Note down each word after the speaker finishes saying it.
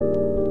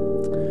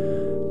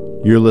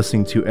You're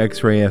listening to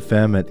X-Ray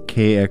FM at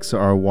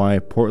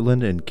KXRY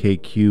Portland and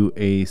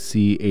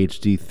KQAC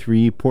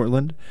HD3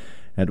 Portland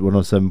at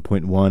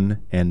 107.1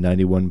 and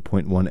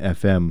 91.1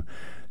 FM,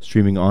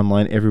 streaming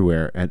online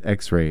everywhere at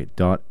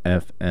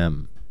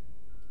xray.fm.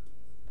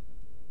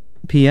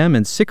 p.m.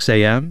 and 6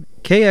 a.m.,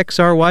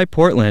 KXRY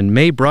Portland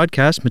may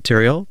broadcast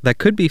material that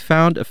could be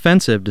found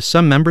offensive to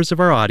some members of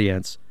our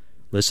audience.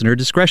 Listener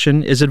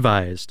discretion is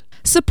advised.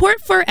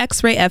 Support for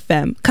X-Ray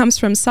FM comes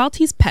from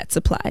Salty's Pet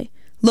Supply,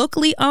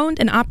 locally owned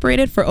and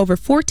operated for over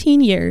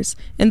 14 years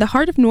in the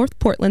heart of North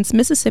Portland's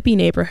Mississippi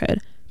neighborhood,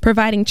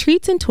 providing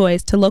treats and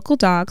toys to local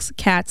dogs,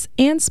 cats,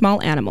 and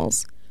small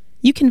animals.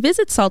 You can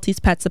visit Salty's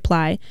Pet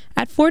Supply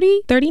at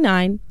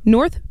 4039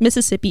 North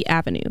Mississippi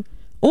Avenue,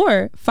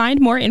 or find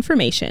more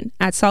information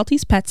at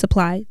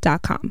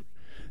saltyspetsupply.com.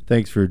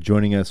 Thanks for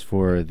joining us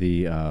for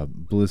the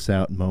Bliss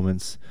Out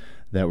moments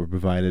that were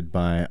provided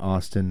by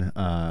Austin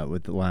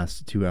with the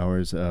last 2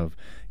 hours of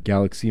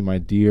Galaxy My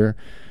Dear.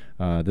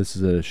 This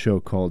is a show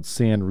called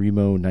San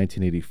Remo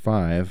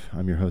 1985.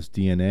 I'm your host,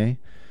 DNA.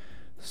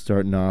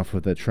 Starting off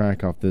with a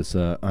track off this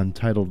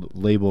untitled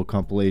label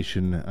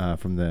compilation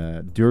from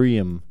the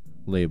Durium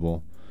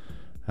label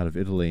out of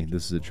Italy.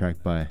 This is a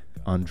track by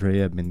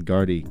Andrea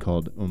Mingardi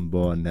called Un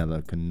po'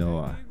 nella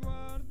canoa.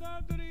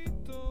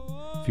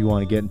 If you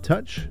want to get in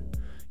touch, you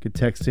can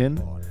text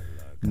in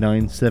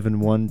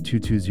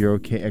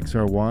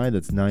 971-220-KXRY.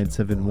 That's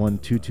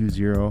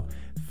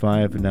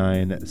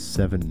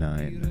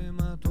 971-220-5979.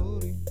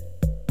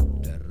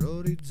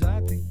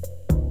 Terrorizzati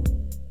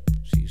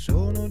si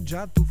sono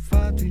già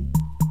tuffati,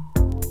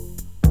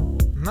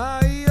 ma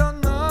io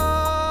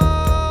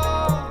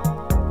no,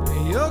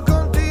 io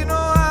continuo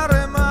a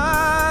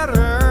remare.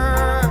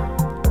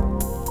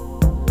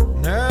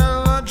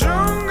 Nella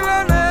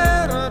giungla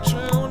nera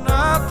c'è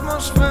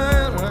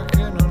un'atmosfera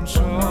che non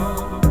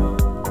so,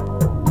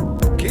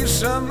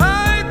 chissà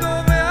mai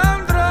dove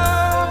andrò.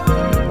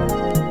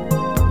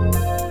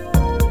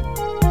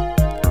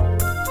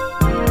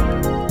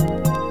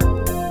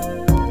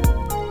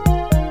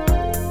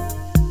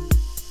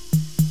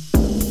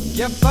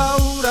 Chi ha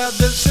paura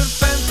del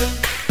serpente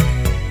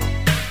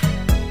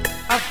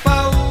ha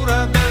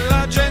paura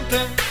della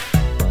gente.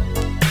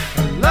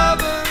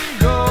 Love and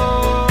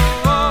go,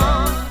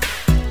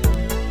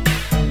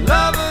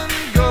 love and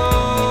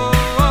go.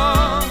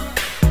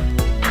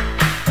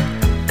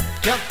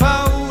 Chi ha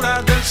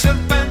paura del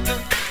serpente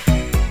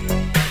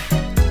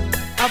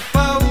ha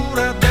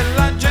paura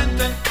della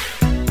gente.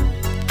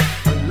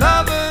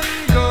 Love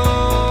and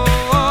go,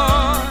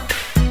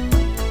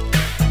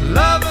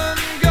 love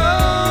and go.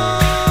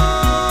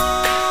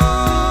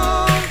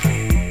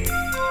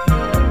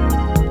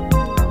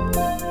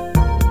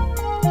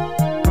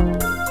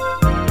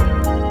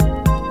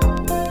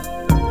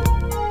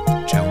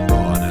 C'è un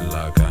po'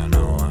 nella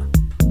canoa,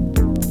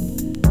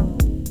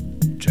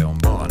 c'è un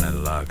po'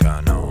 nella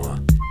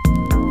canoa,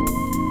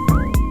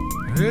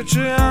 e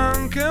c'è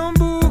anche un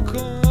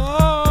buco,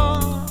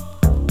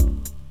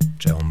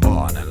 c'è un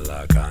po'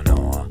 nella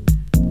canoa,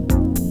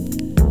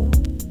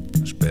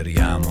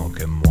 speriamo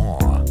che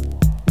muoia.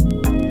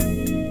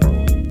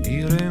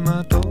 I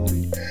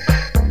rematori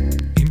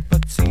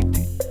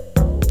impazziti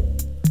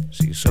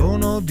si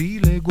sono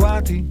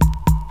dileguati,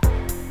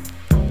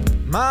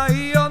 ma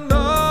io no,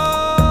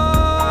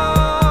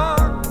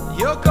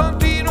 io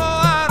continuo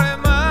a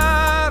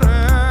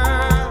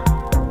remare.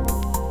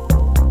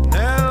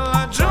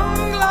 Nella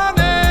giungla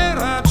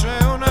nera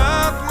c'è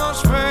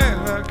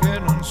un'atmosfera che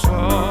non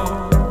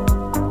so,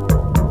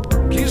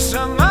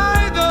 chissà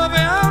mai dove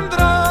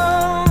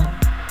andrò.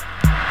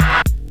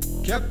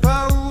 Chi ha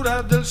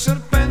paura del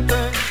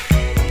serpente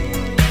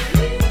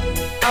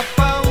ha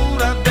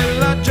paura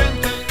della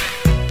gente.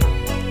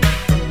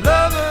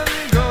 Love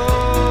and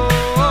go,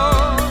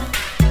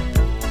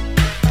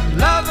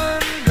 love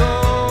and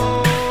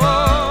go.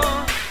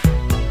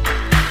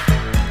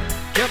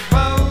 Chi ha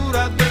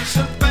paura del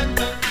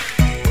serpente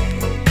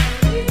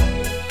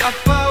ha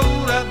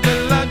paura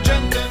della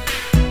gente.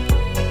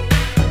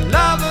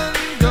 Love and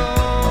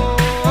go,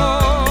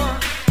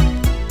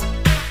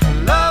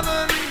 love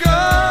and go.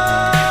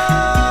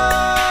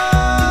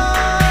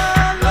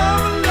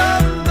 Love,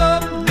 love, love,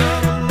 love,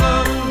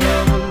 love,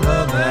 love,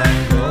 love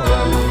and go.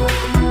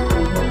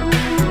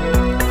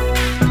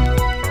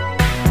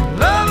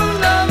 Love,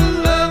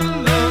 love, love,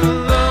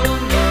 love,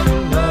 love,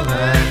 love, love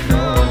and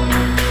go.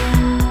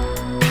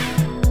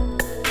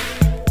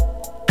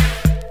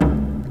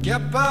 Chi ha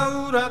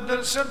paura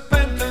del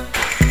serpente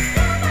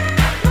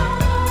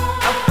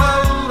ha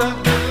paura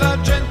della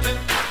gente.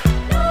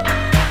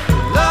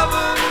 Love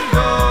and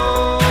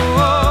go,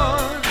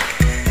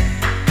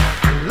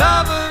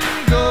 love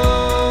and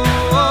go.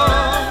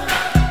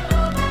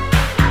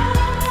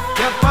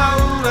 Chi ha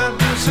paura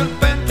del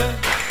serpente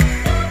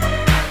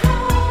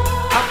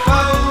ha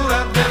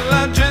paura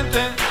della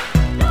gente.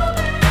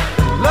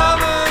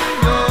 Love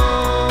and go,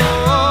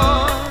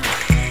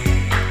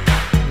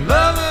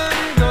 love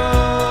and go.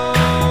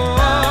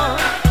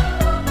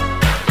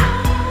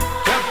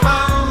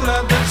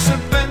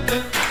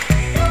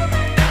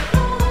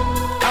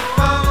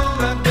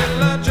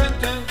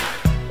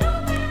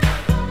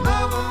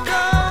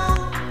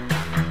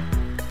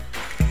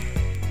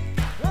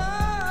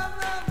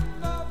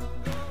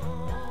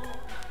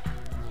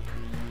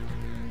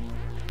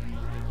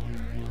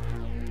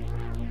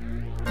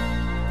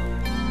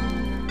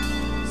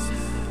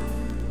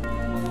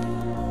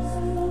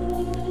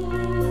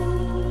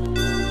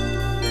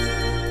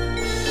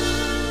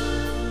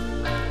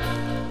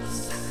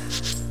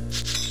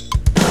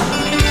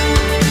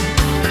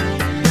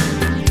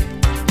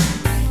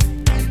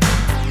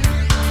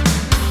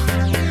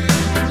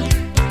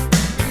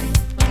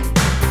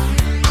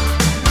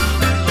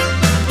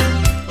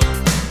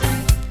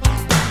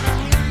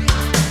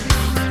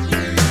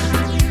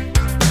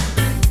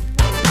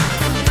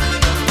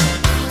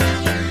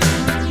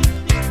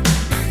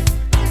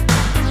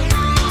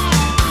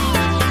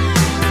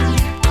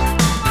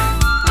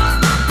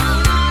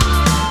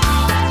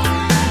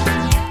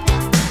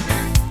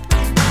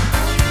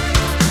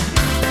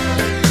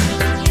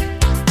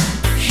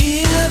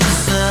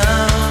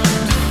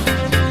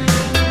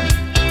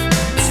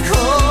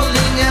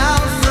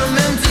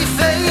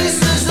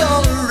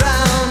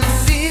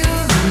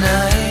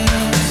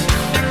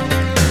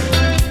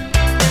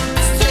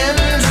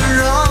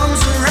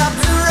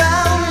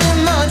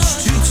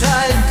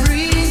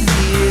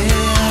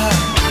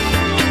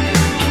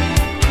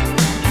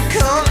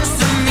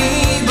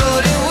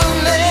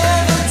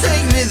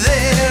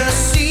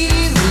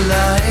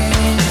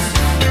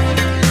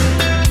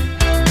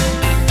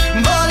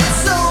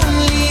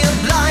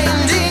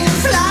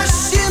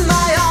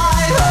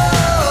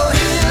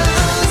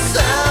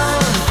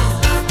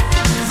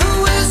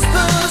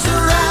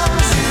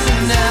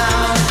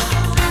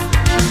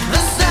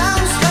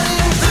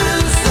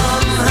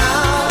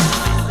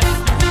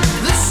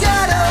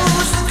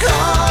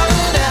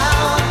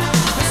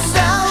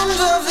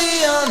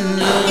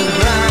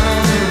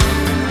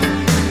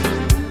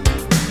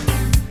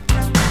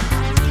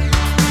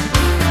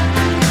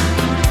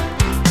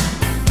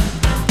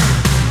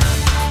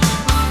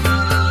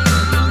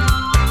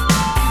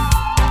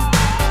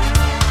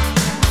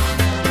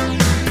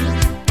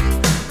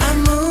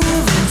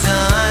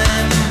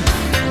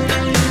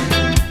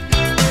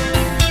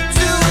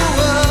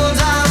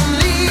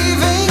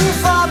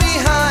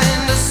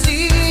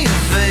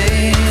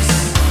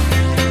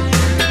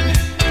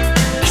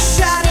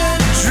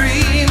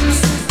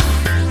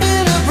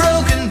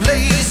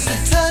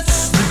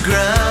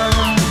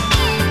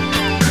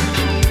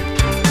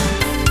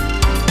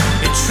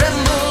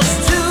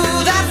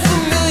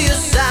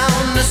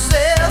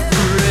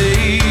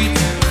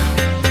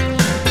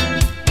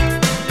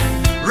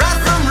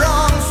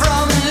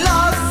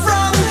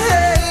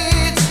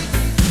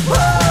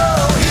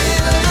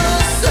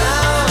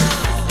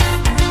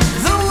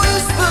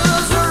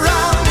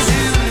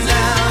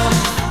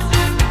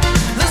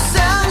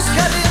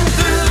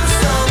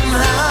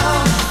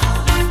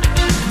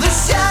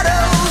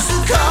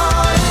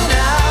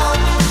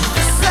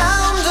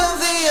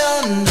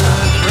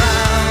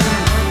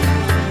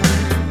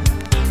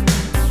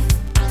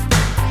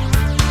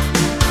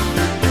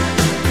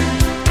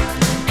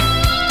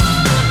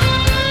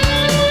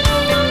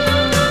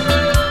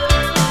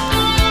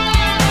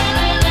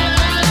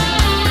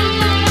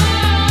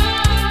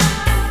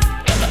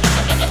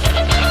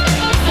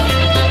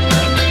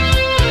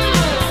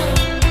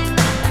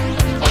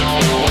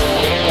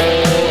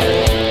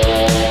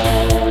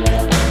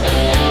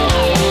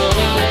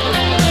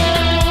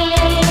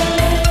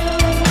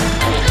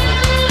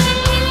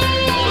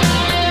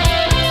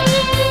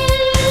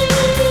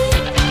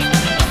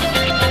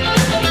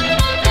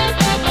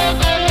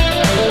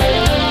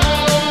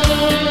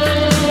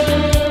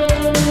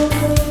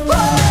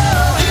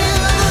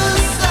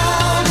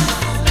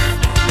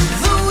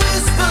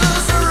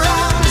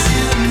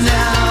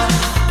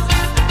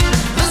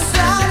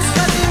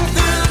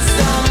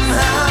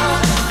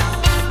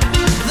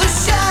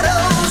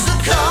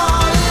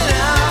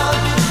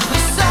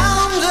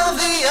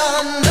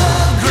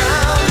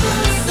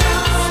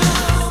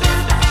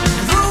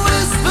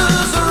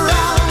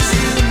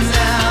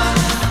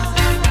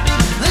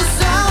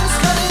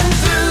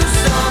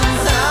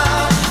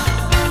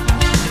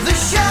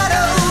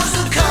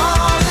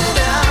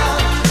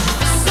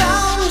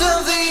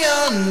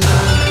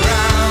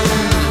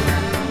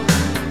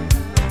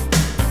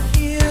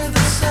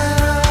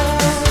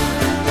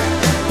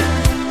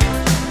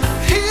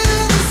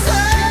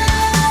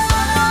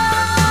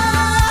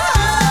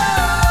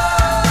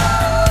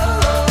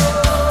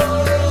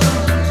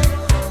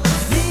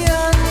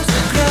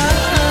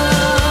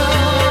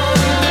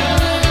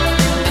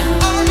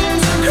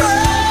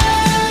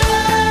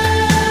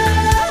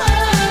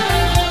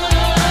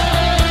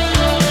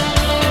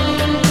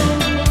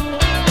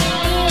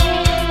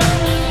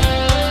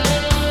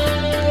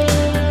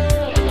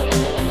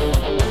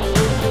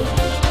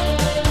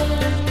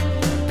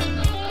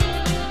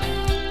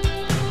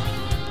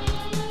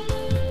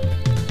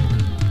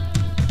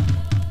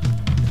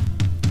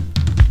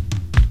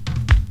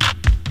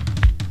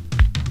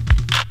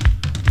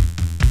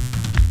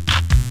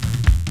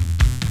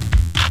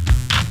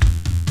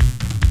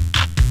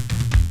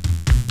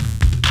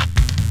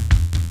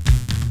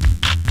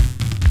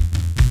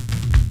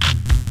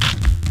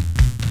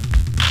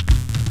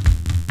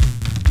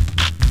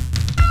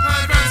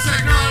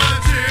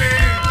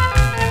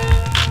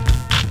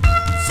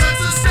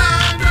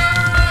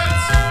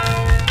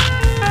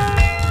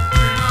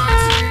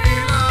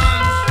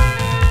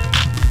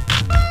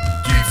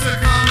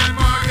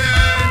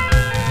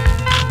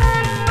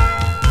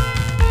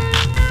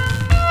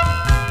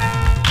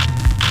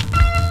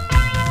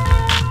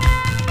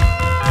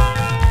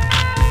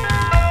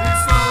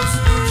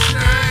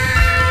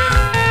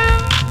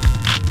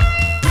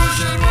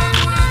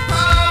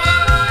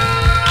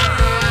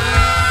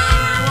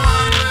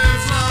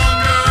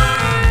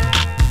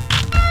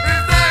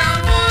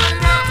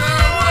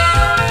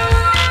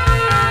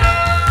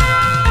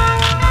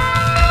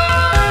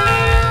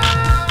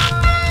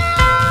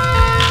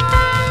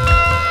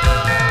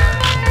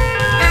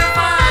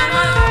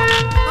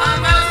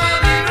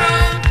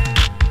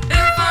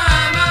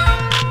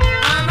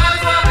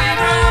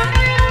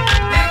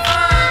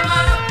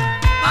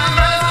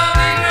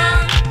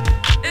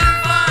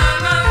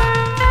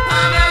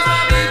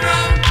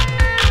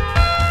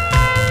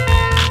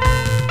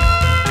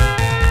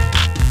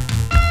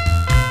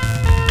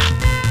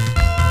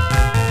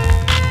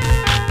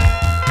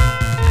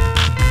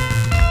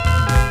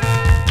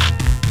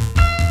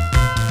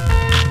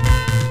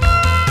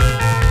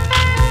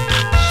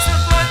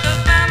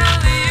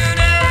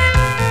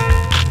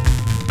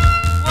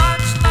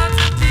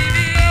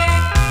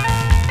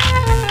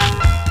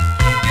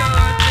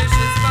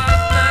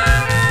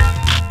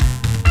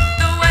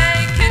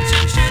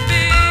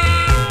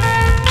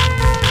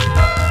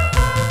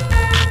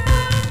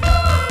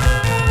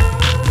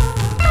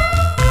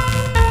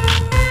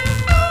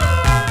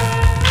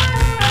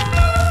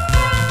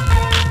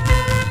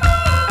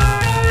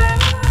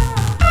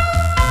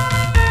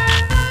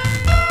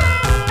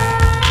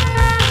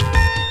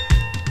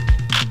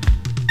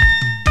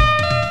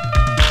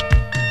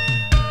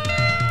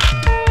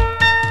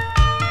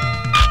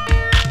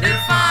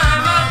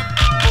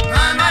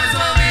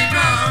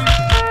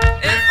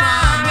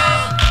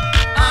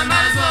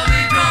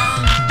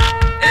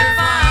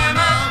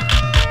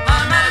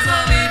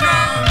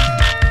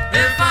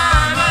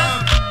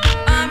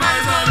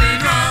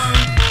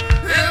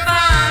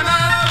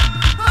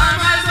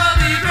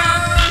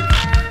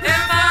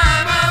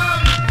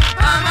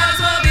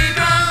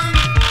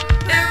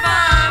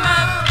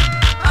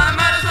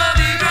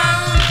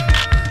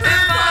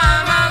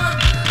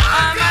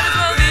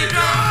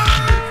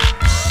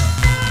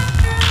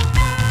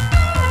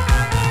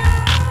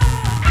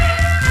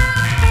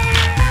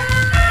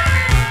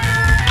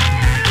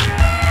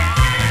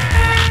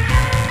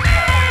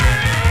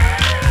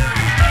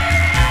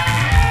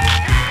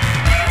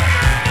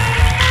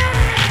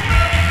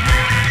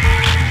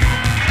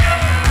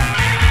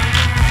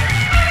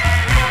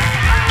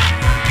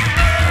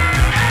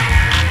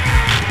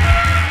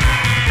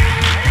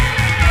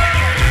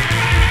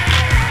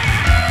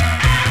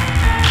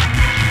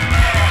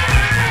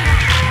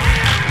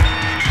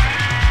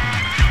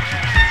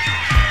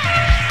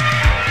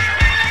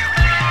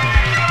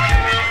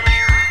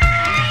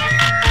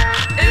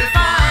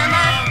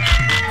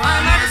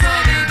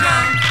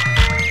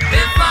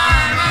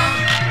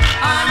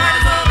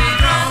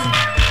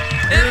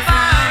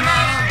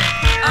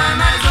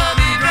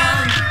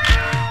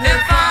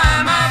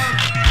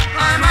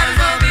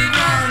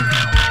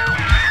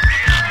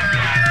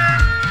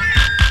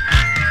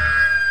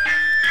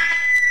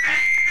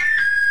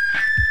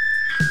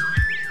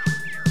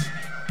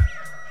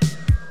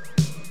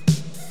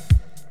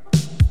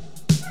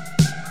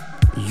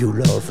 You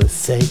love a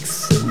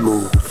sexy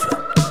move.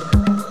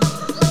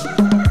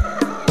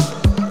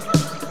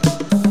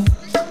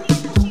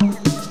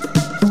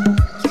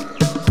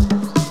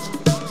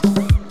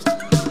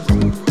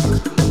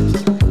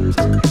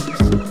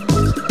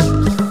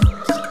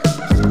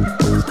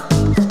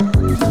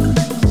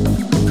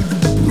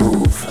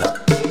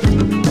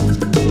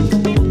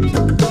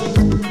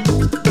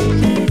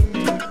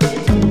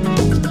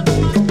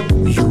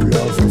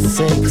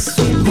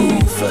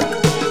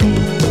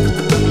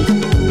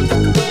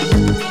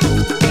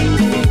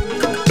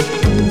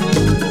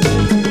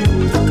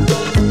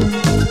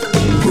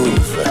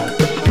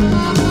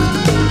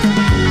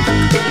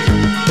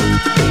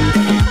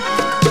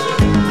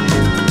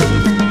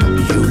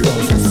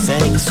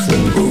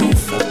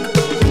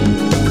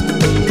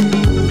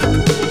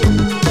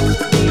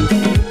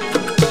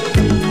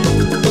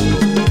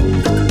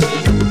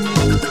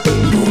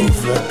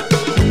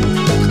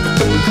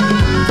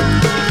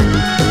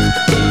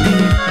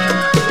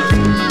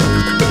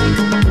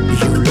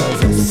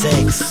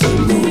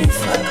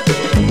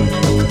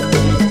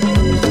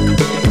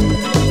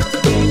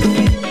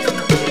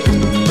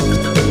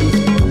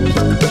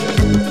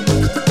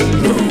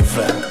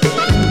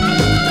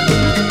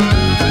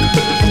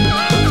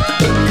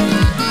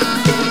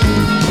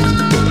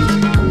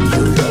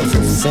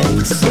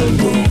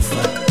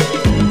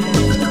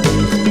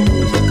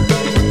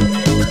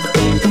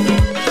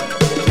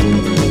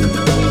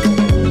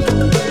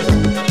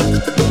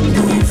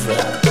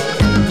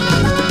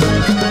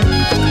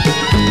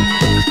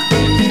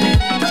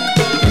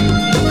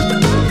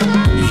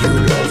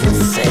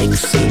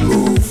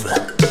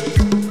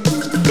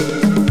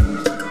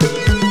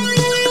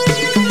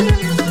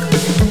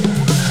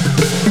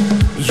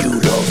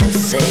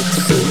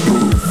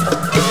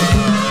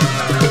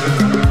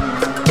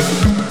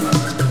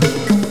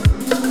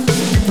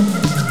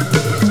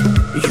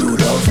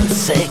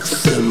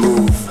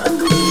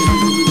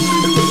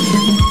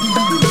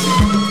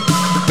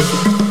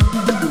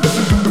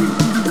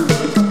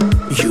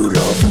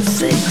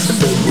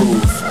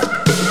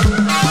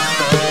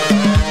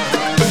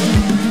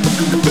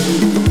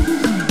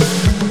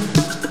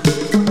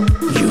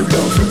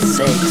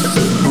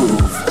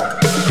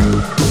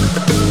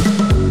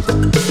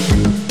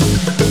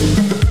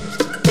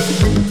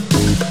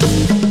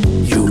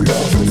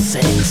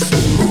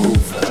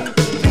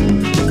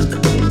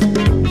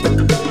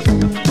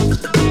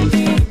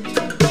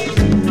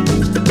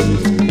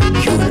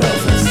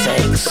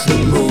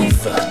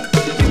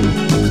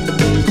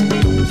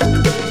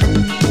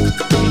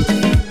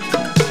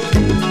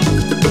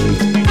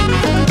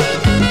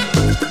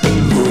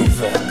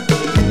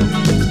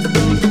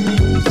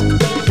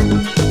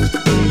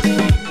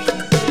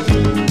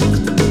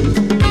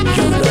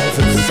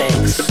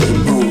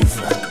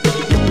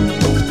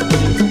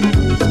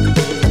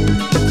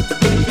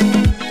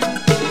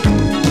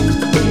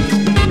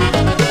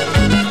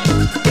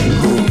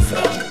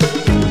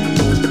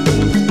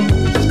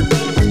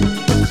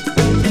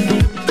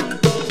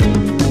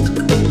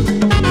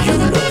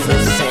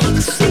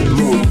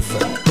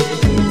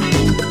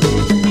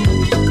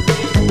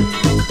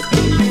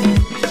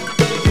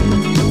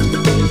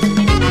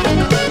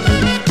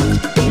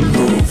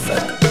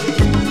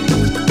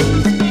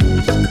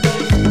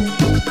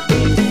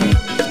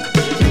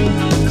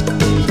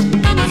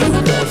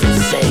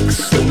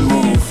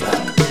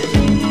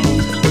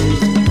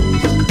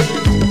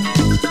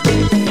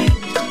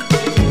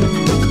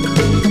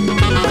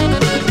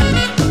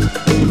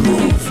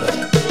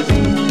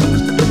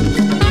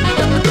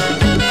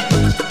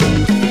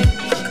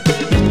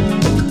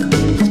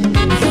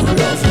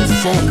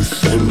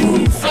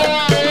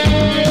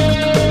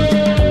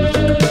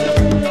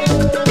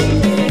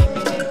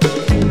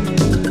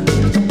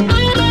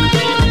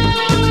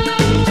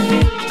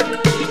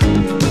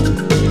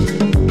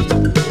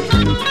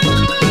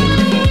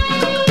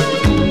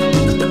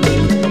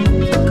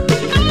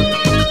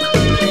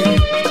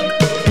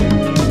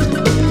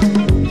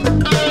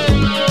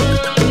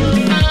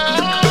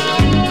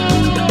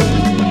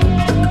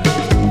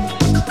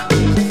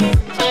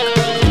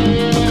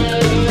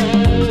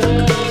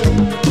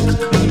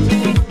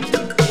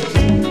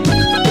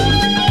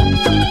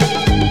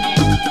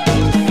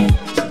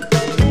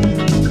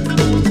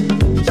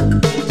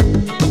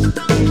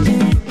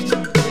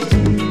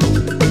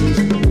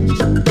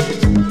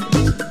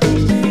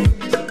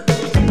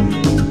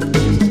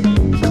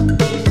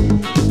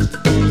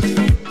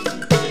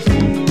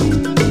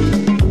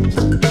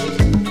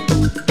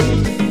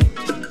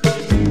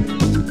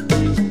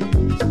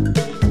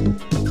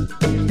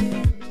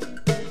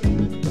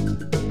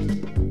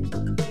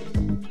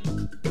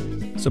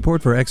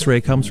 Support for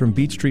X-Ray comes from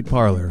Beach Street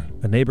Parlor,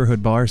 a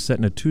neighborhood bar set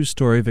in a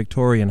two-story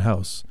Victorian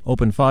house.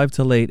 Open 5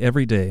 till 8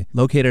 every day,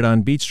 located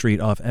on Beach Street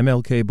off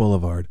MLK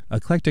Boulevard.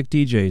 Eclectic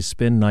DJs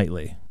spin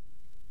nightly.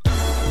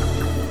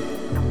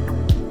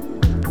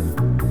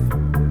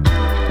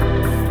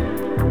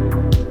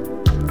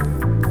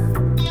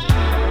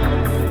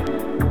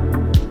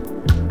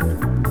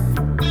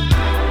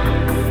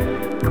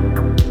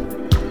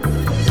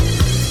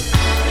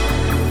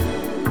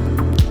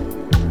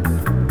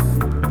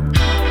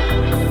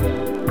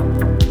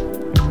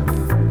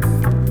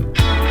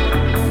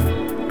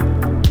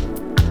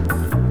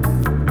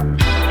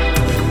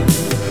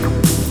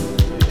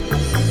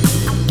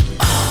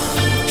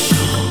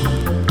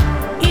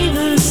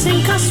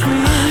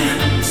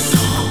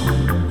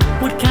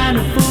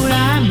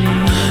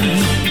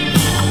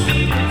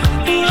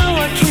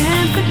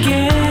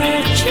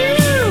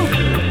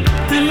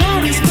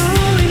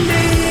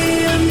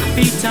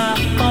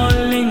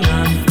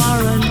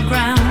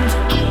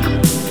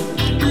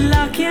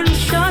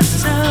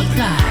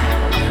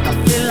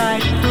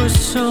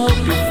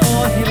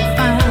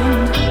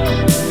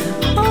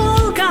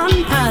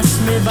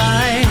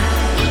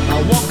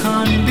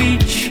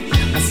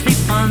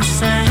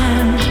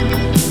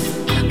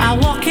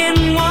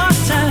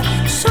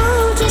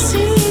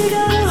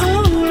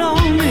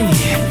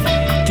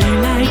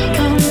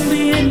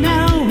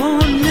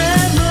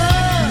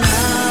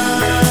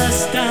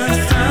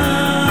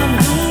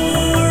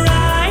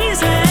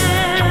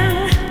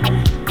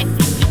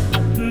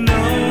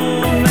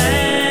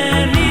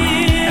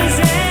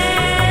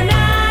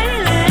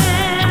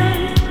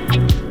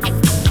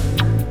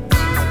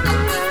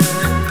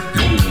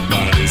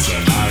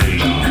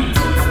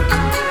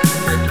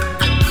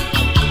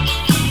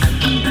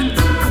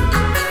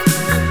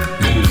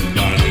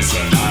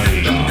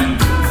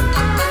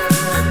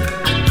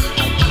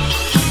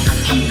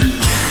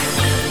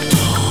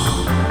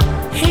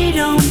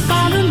 don't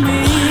bother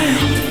me.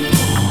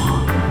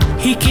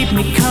 He keep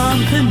me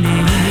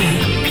company.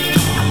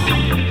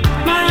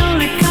 My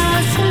only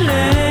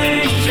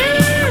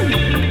consolation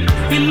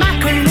in my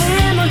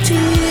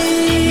calamity.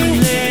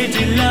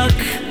 Lady Luck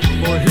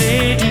or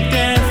Lady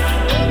Death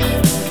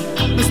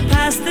was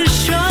past the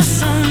shore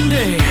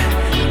Sunday.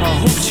 I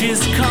hope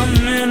she's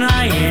coming,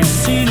 I ain't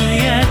seen her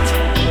yet.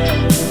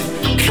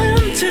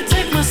 Come to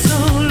take my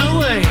soul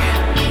away,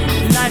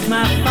 light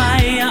my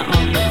fire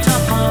on the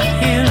top of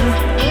hill,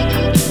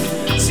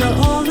 so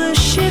all the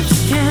ships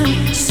can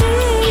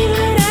see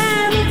that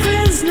I'm a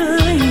prisoner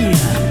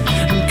here.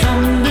 And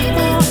come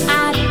before I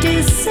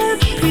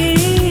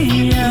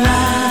disappear.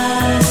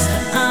 Last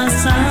a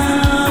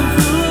sun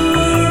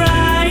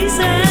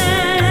rising.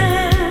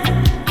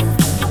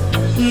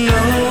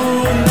 No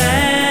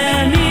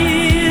man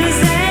is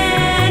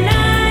an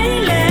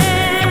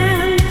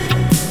island,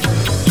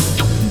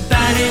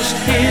 banished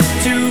here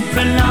to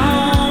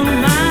prolong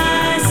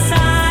my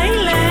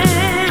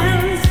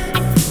silence.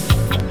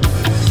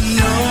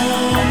 No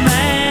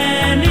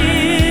man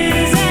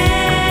is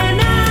an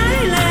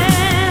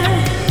island.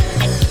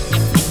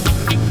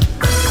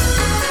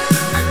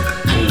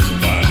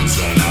 Nobody's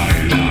an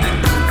island.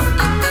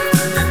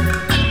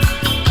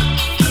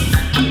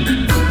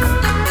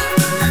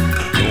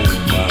 Nobody's an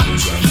island.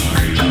 Nobody's an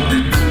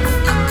island.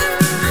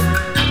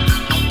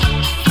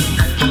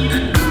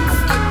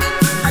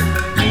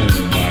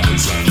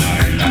 Nobody's an island.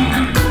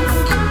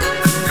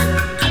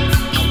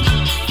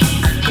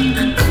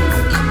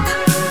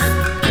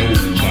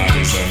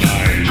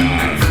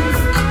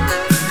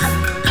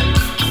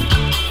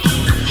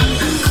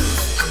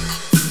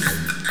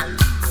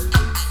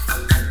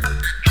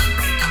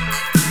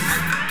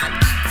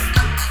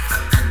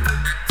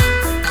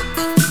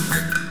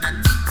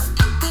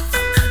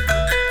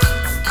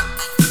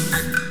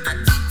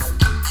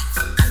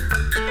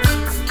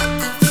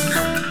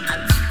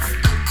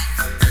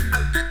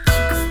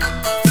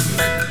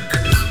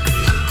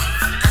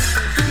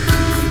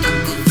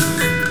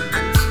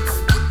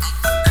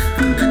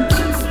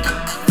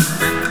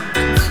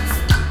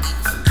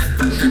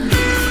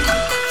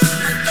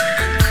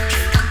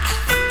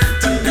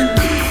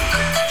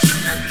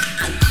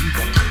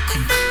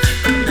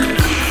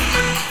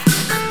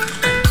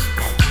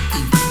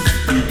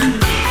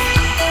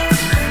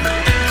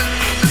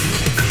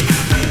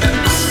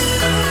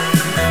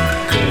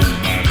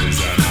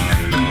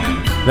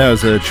 That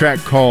was a track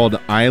called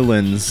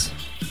Islands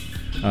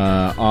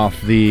off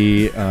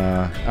the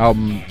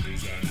album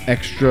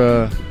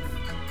Extra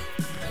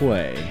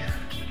Play.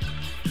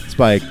 It's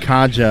by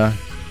Kaja,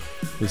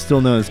 who's still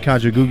known as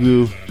Kaja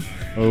Gugu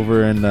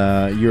over in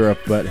Europe,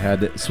 but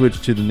had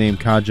switched to the name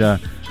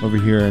Kaja over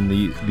here in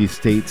the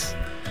States,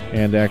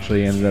 and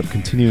actually ended up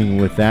continuing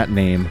with that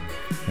name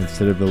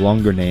instead of the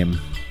longer name.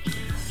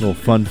 Little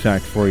fun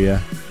fact for you.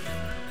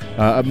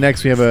 Up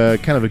next, we have a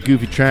kind of a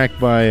goofy track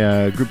by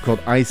a group called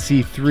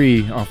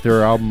IC3 off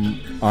their album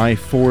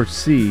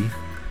I4C.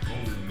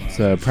 It's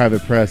a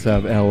private press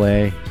out of LA.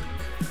 A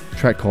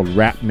track called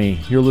Rap Me.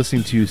 You're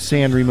listening to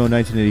San Remo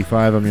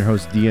 1985. I'm your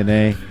host,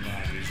 DNA,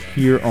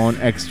 here on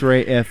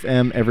X-Ray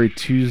FM every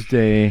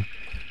Tuesday,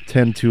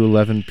 10 to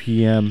 11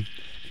 p.m.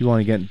 If you want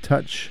to get in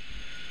touch,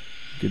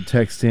 you can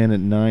text in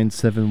at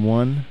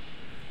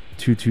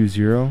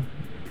 971-220.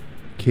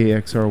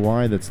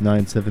 KXRY, that's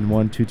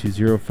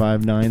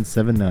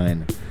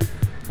 971-220-5979.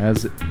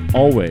 As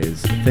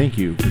always, thank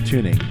you for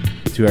tuning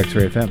to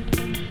X-Ray FM.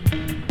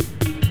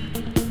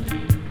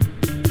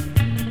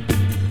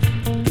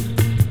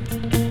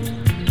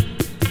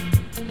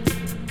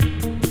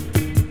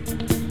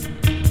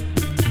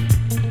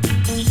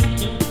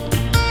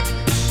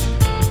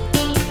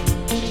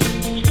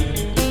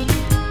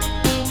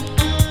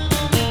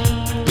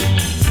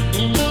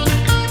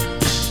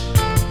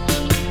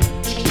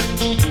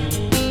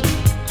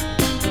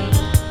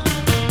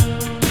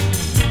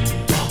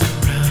 Walk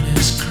around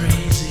this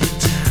crazy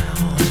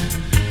town,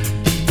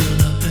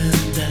 people up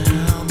and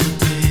down.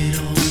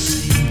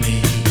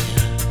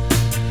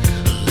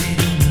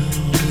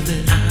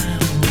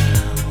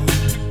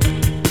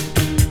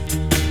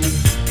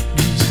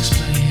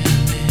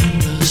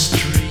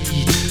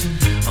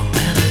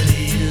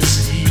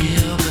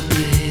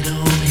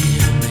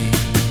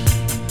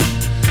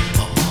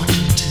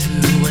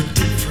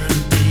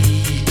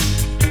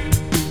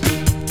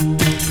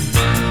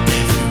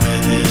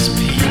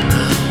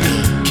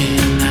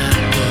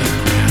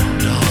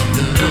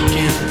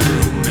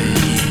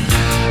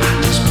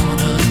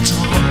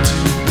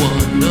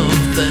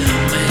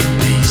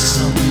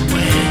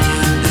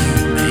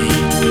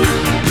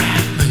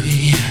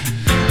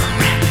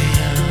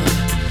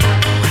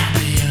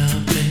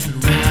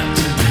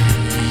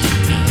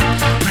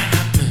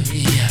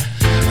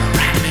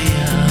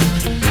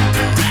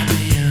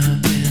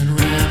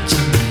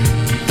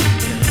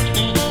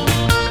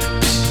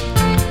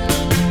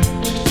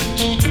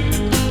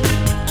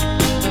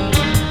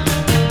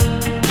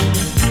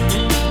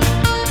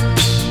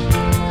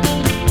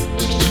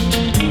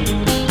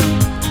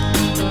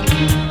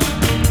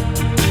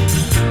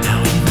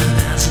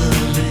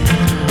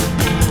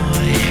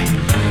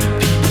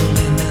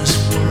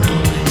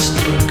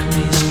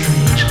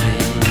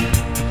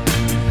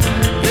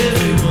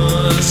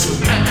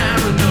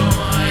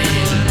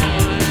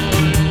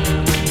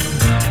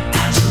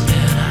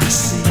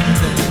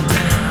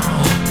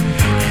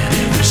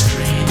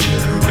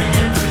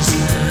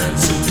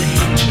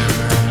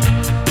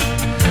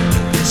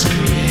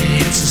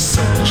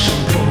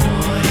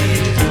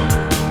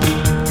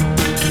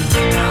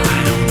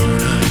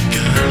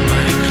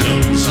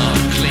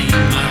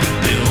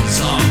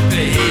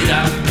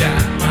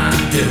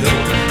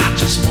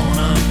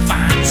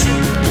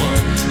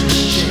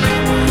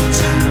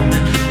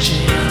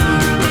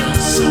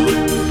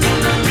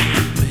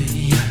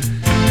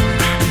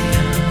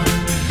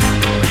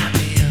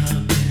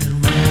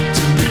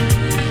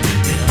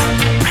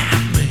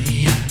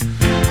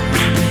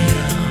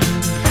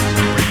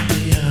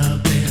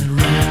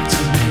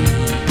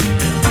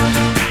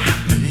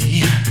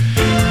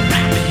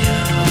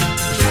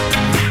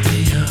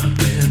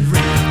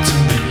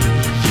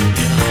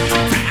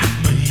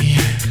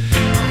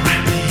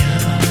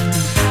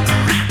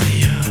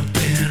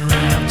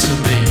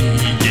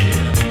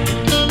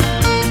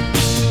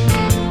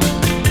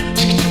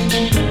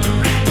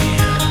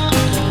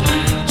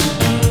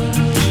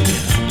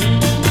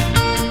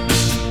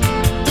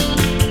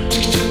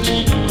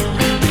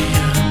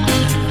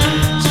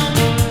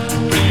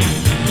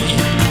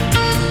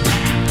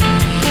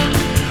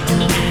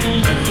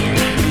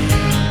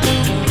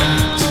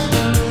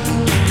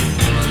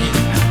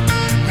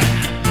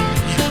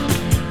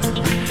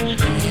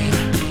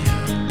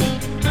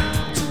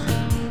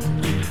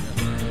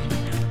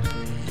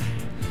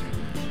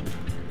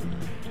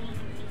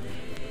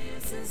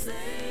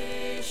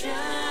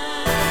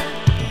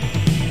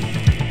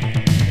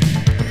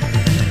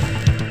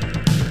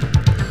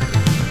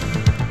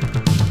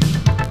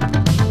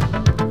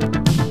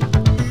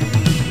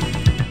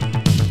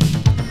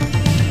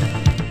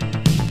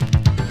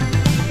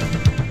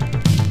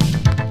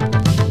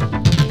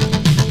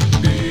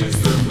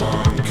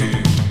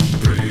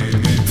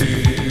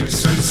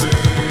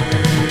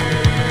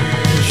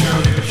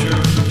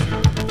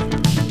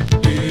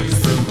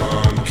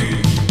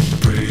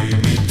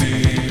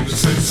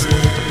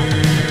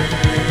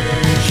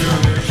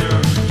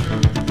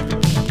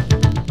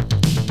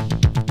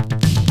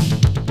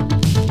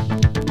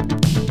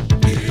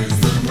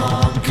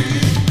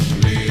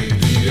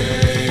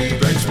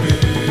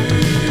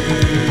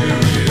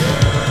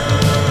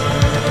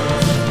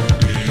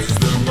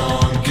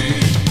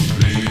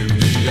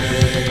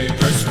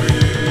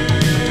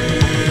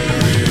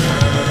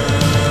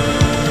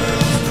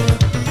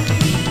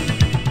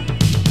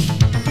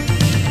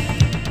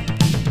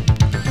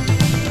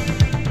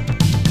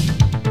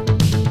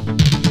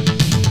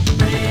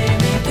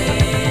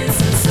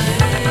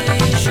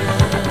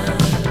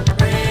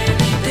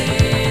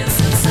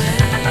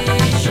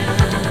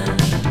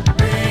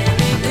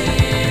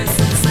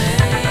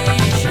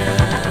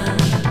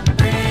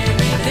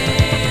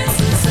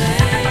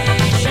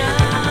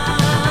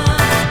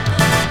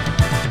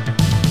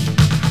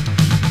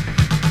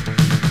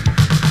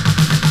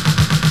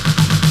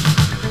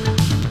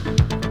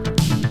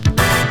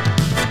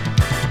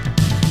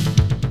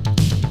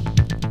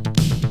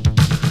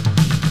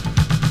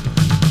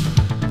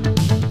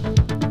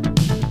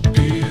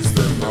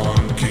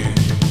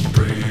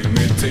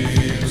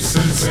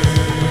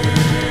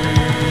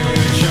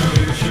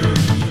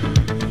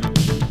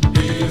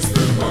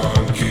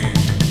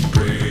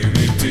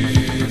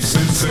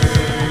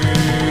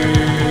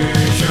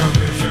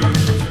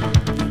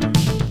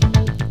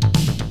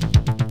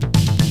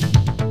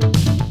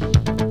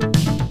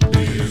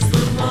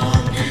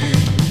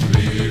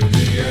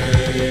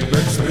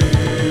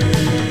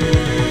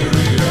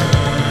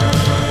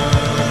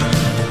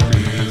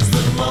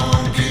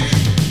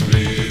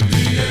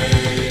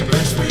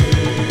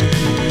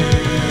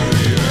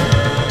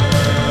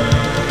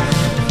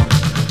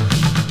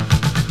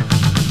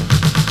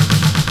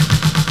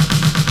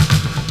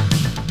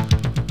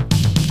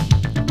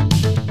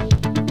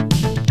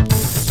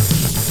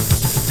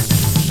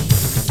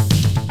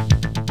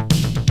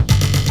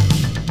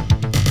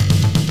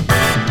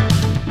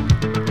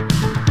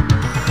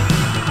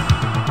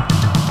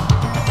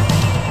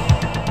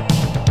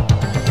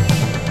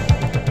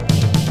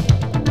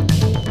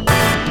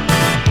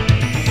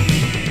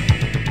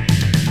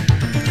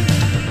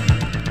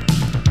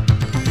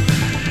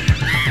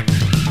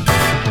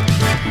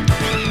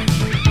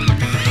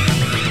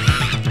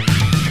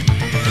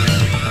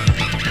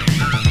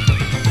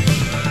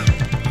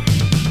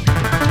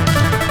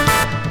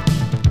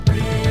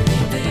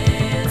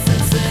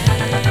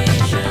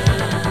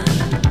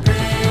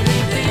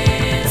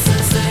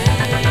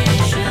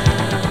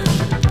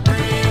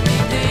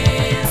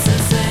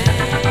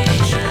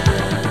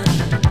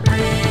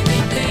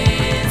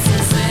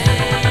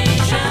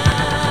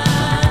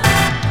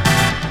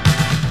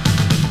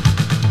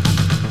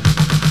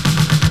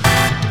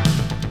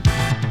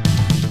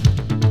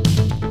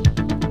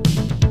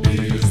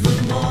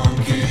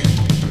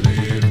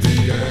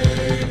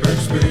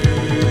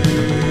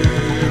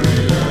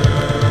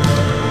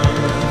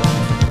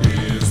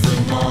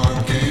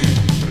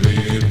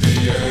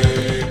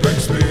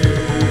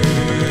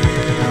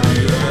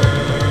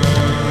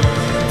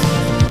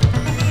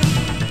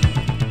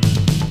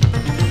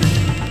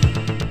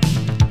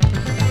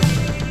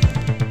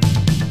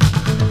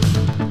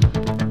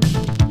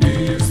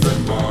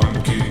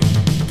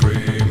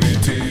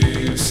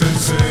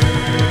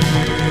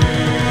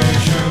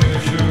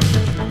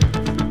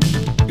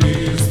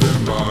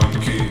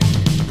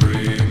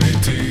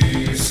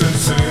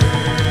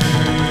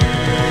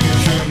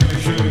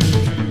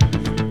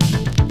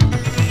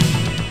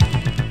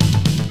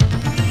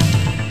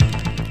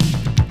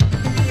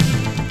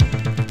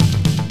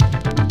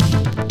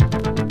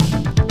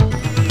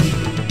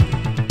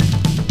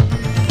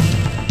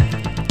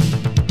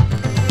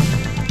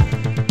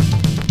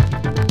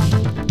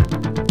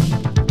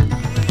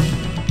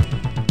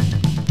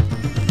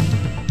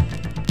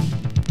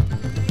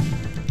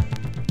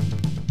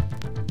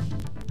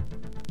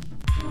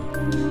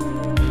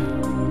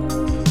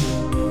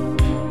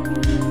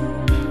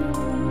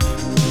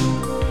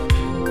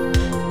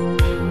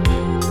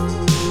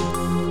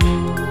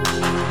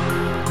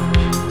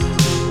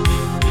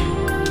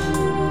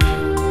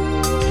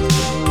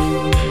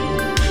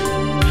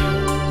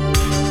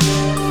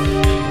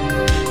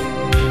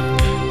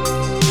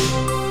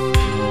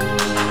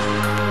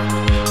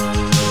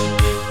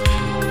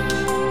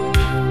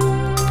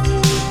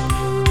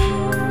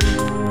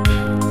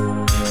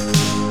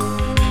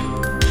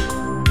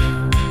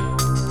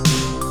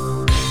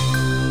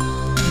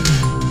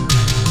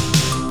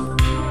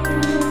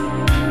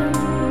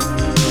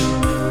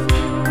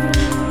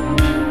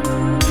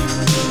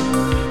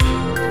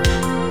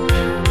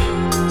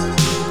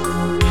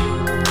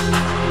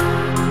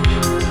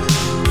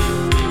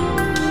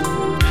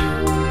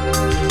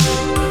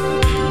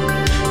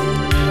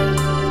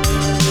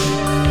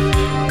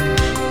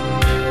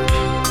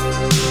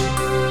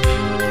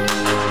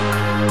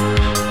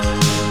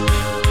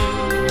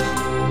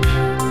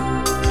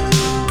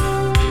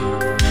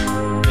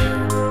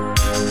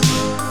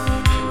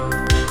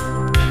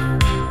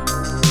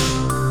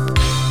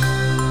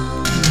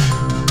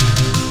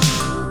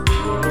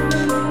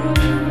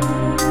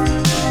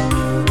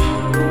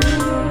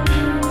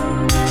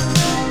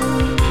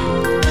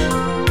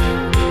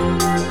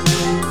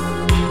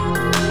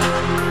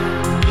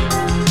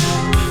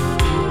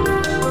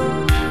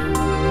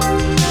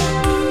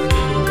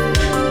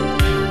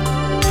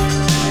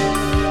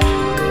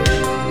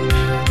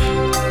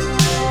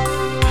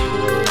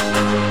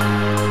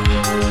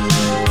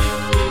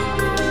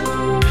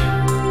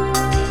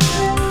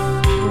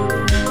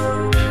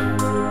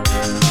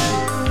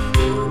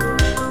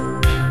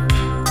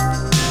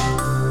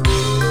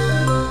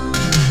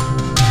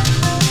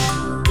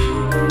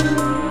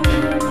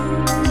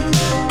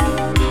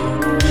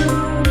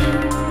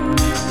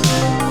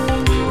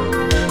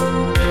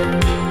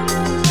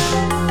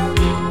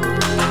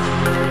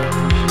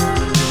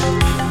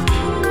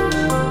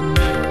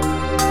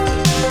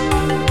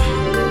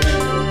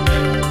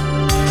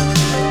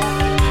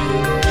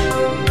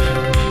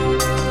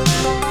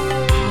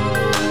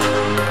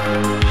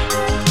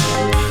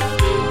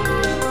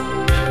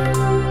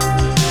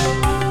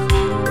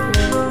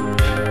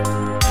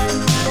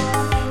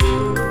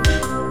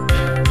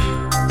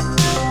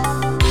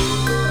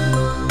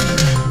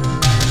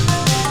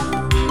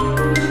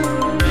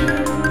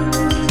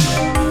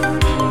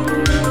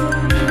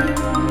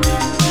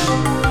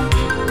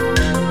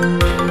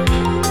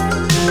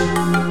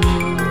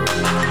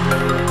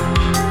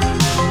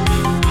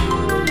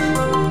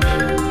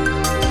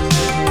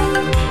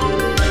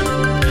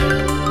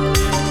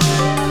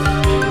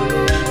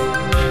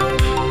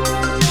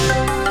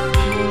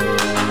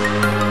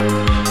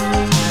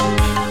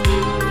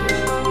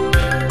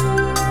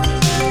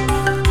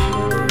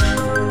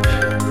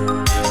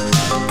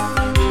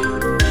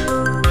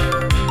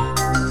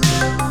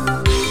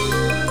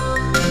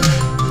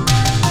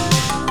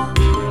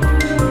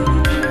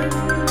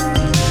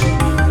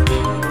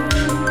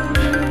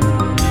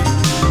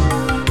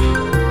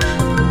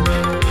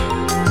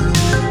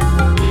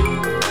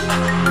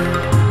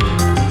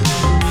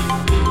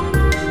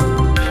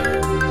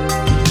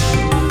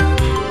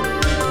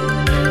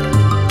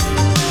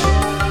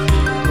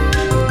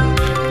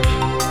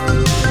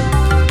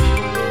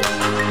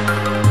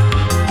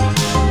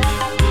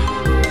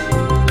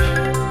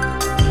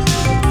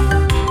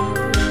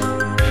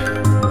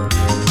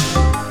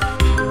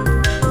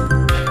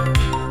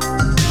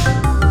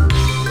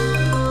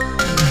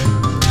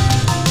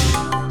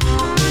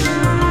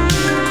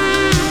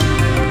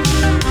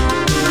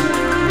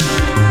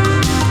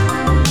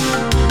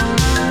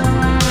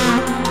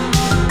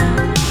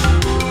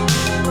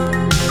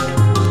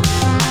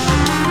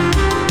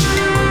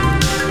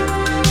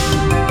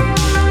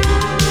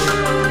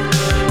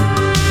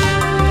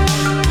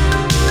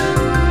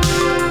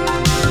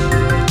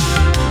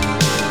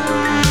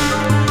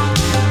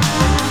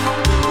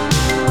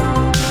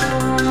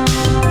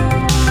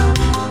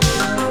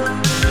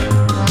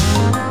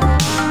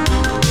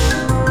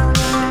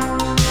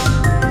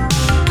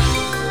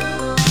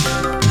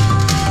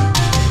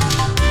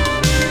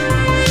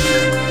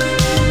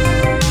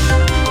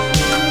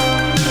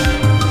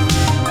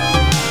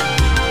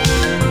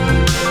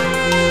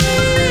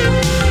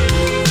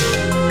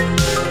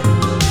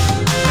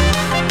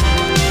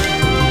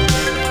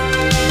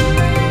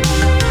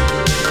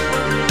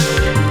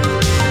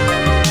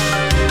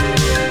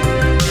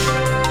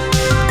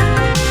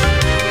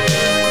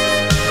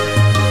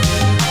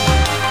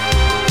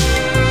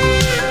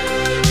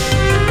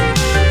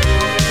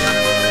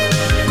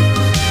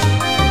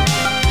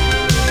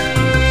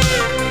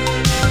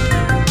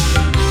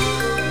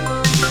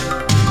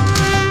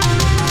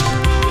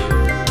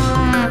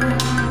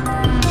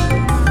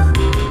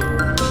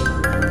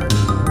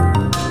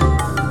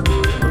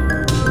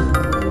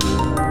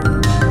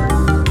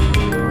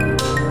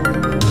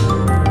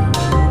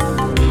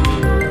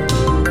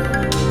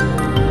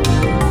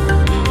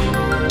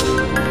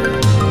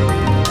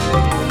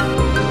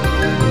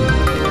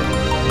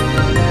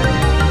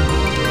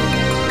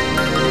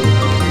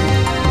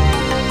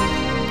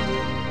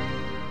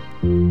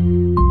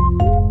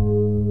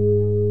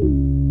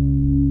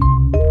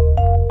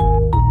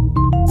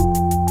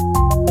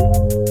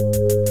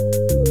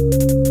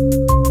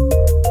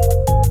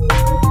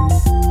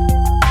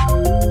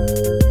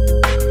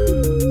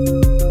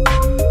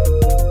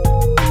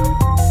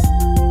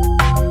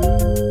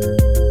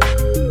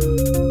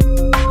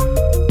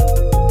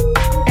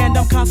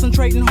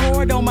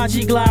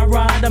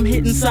 I'm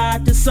hitting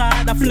side to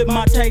side. I flip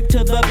my tape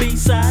to the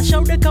B-side.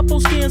 Showed a couple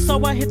skins,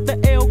 so I hit the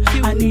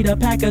LQ. I need a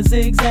pack of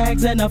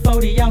zigzags and a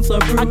 40 ounce of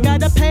brew. I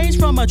got a page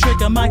from a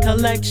trick of my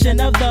collection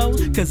of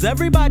those. Cause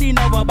everybody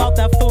know about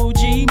that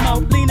Fuji Mo.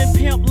 Leaning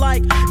pimp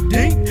like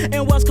deep.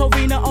 And West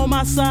Covina on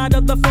my side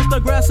of the fence. The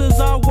grass is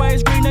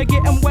always greener.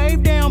 Getting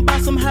waved down by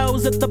some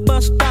hoes at the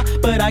bus stop.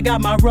 But I got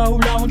my roll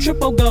on.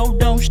 Triple gold,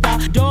 don't stop.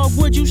 Dog,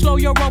 would you slow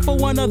your roll for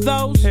one of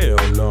those? Hell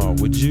no,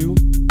 would you?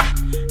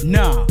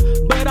 Nah,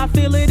 but I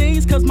feel it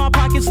ease cause my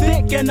pocket's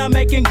thick and I'm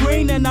making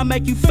green and I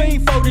make you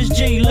fiend for this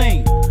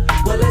G-Lean.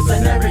 Well, it's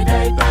an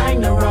everyday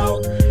thing to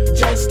roll.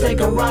 Just take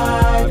a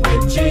ride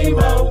with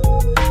G-Mo.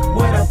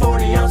 With a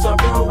 40 ounce of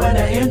brew and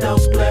an endo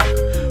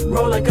split.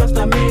 Rolling comes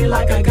to me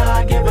like a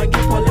God-given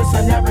gift. Well, it's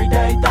an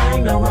everyday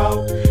thing to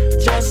roll.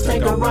 Just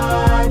take a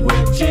ride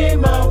with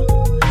G-Mo.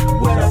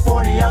 With a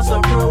 40 ounce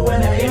of brew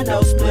and an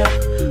endo split.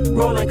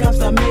 Rolling comes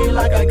to me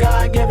like a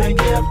God-given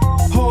gift.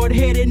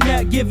 Hard-headed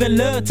nut giving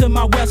love to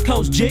my West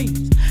Coast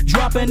G's.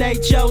 Dropping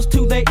HOs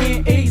to the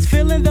NEs.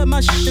 Feeling that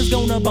my shit is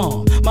gonna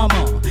bomb. My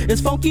mom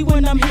is funky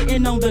when I'm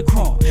hitting on the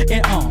chrome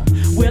and on.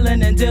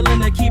 Willing and dealing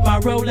to keep my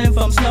rolling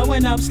from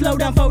slowing up. Slow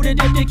down for the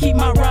dip to keep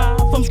my ride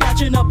from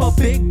scratching up a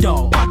big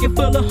dog. Pocket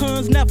full of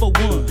huns, never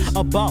won.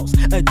 A boss,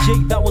 a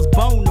G that was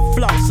born to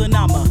floss. And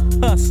I'm a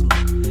hustler.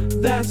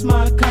 That's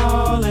my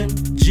calling.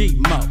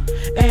 G-Mo.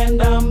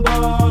 And I'm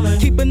ballin'.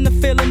 Keeping the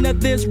feeling of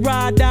this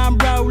ride I'm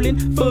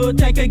rolling. Full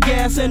tank of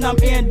gas and I'm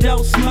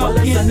endo smoking. Well,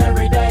 it's an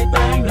everyday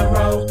thing to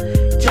roll.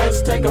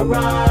 Just take a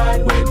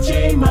ride with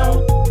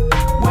G-Mo.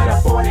 With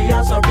a 40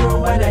 ounce of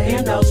brew and an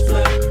endo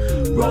split.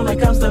 Rolling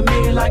comes to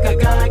me like a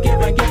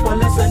God-given gift. Well,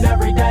 it's an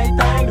everyday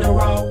thing to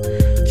roll.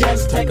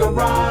 Just take a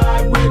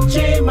ride with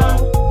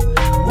G-Mo.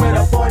 With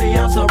a 40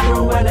 ounce of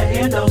brew and an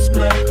endo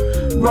split.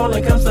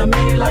 Rolling comes to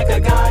me like a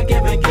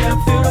God-given gift.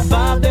 Feel the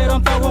vibe that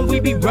I'm throwing, we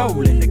be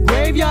rolling. The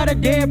graveyard of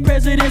dead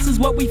presidents is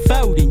what we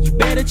folding. You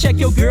better check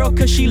your girl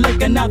cause she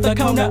looking out the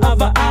corner of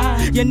her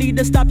eye. You need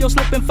to stop your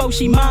slipping before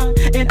she mine.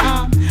 And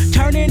I'm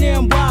turning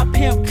in wild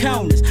pimp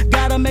corners.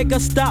 Gotta make a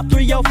stop,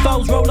 3 your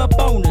foes roll up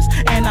on us.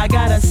 And I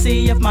gotta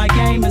see if my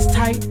game is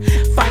tight.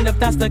 Find if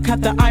that's the cut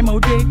that I'm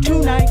dig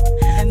tonight.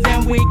 And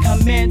then we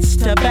commence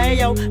to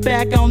bail.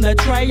 Back on the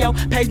trail.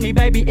 Page me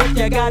baby if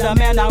you got a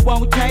man I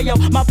won't tell you.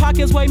 My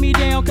pockets weigh me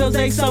down cause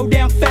they so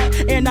damn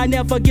fat. And I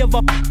never give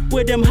up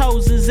where them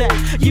hoes is at.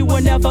 You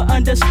will never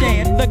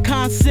understand the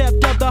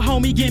concept of the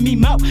homie give me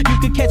mo. You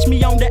could catch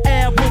me on the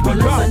air when we Well,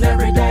 roll. it's an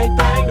everyday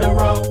thing to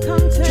roll.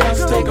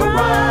 Just take a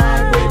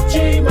ride with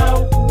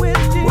G-Mo. With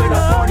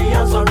a 40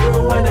 ounce of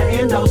brew and an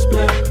endo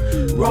split.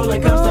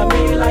 Rolling comes to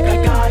me like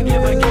a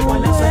God-given gift.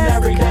 Well, it's an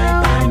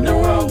everyday thing to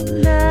roll.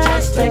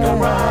 Just take a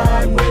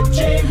ride with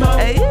G-Mo.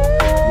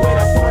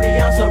 With a 40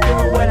 ounce of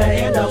brew and an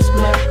endo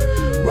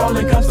split.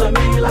 Rolling comes to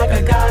me like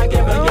a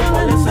God-given gift.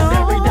 Well, it's an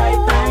everyday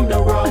thing to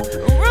roll.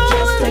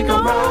 Just take a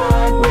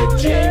ride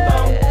with G-Mo.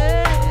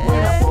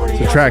 With a 40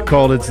 The track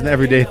called It's an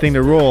Everyday Thing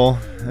to Roll,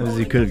 as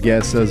you could have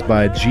guessed, was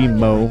by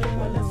G-Mo.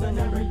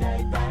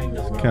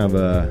 Kind of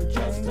a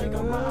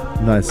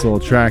nice little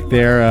track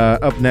there.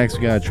 Up next,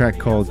 we got a track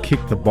called Kick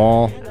the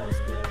Ball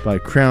by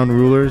Crown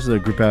Rulers, a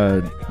group out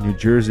of New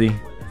Jersey,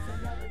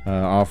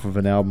 off of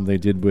an album they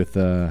did with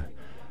a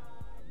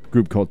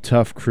group called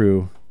Tough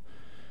Crew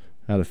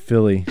out of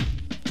Philly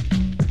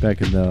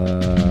back in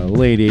the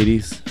late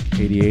 80s,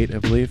 88, I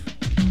believe.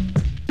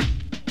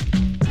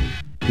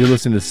 You're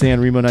listening to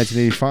San Remo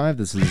 1985.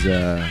 This is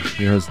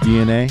your host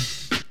DNA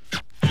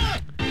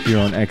here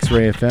on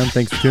X-Ray FM.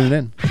 Thanks for tuning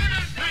in.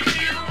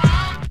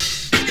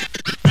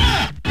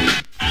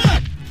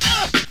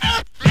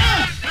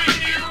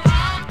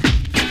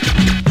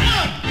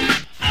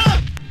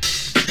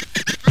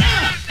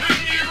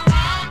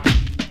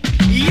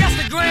 Yes,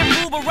 the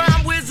grand Uber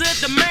rhyme wizard,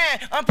 the man,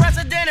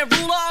 unprecedented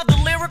ruler of the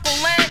lyrical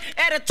land.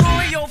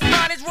 Editorial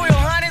finest, royal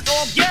highness,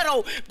 or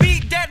ghetto.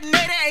 Beat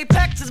detonator,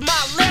 apex is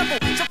my level.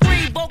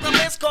 Supreme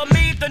vocalist, call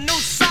me the new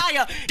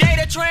sire.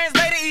 Data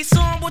translator,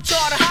 soon will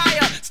chart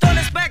higher.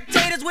 Stunning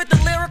spectators with the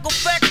lyrical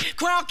effect.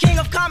 Crown king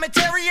of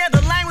commentary, and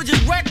the language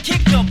is wreck.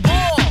 Kick the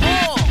ball.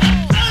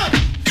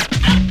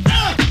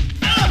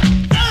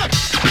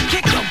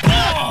 Kick the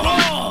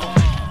ball.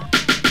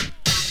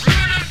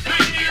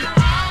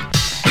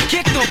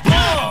 Kick the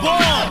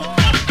ball.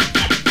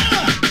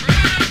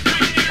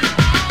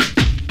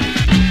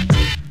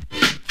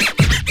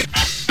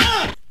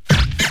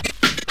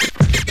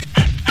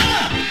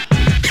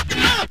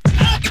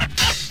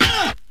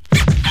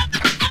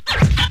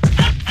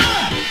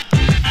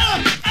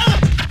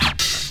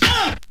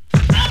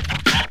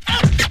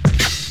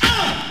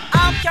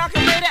 I'm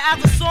calculated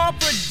as a song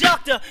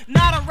producer,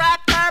 not a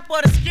rapper,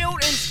 but a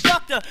skilled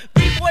instructor.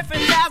 B-boy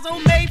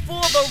Fantazo made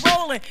for the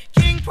rolling.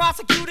 King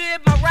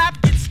prosecuted, my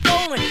rap gets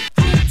stolen.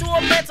 Through to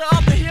a mentor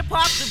of the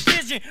hip-hop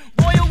division.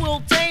 Royal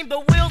will tame the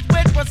wheels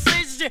with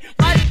precision.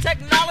 Mighty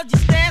technology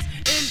stands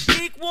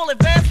in equal,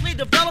 advancedly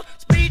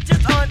developed. Speech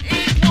is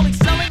unequal,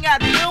 excelling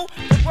at will.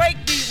 The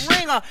breakbeat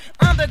ringer,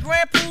 I'm the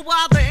grand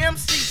poobah, the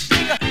MC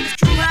stinger. This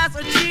crew has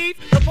achieved,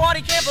 the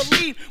party can't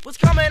believe what's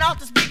coming out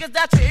the speakers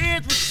that your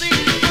ears receive.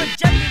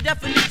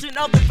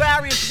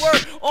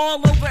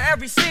 all over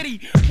every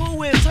city.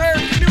 Who is heard?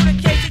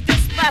 Communication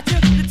dispatcher,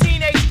 the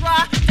teenage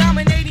cry,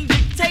 dominating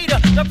dictator,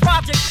 the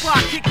project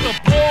clock, kick the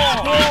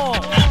ball.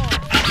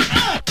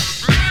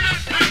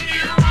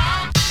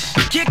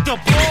 Kick the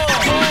ball.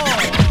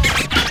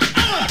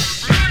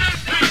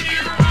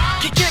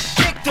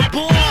 Kick the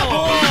ball.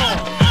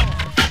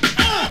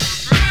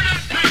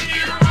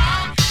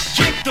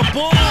 Kick the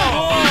ball.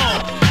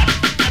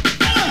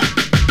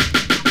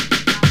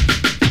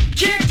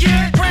 Kick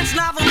it. Prince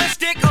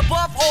novelistic,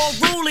 above all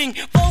ruling.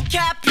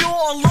 Vocab pure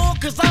allure,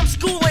 cause I'm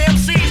school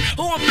MCs.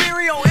 Who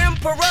imperial,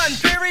 emperor,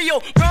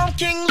 imperial. Rome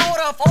king, lord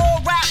of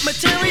all rap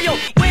material.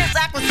 Where's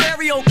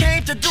adversarial?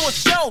 Came to do a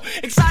show.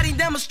 Exciting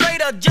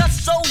demonstrator,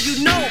 just so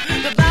you know.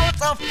 The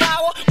balance of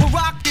power will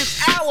rock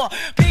this hour.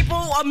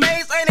 People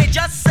amazed and they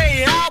just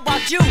say, how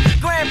about you?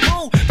 Grand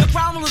Pooh, the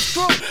crownless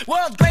crew.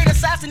 World's great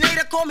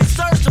assassinator, call me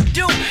Sir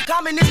Subdue.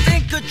 Communist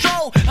in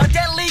control, a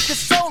deadly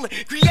consoler.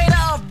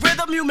 Creator of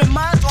rhythm, human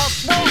minds are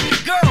swollen.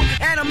 Girl,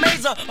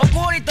 animazer,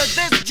 according to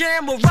this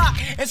jam will rock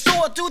and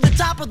soar to the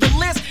top of the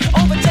list.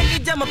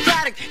 Overtaking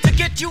democratic to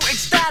get you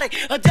ecstatic.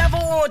 A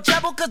devil or a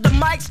devil, cause the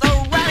mic's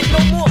erratic. No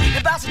more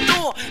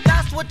ambassador,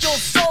 that's what you're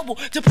sober.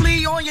 To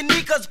plea on your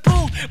knee, cause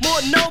prove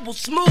more noble,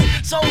 smooth,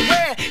 so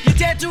rare. You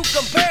dare to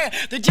compare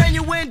the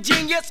genuine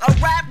genius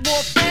of rap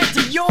warfare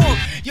to yours.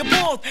 You're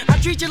born, I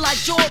treat you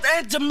like yours,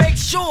 and to make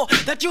sure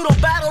that you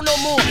don't battle no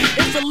more.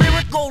 It's a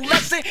lyrical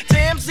lesson to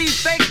MC's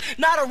fake.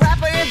 Not a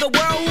rapper in the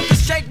world who can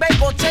shake, bake,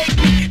 or take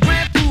me.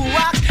 Grand Pooh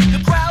rocks,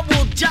 the crowd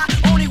will jock.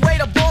 Only way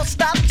the ball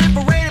stops,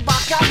 separated by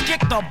cops.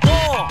 Kick the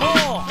ball.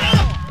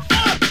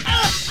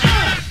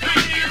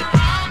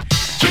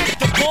 Kick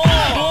the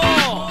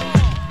ball.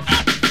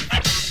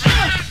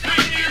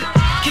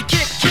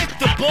 Kick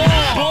the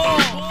ball.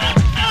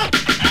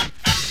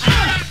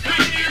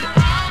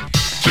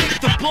 Kick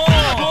the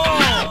ball.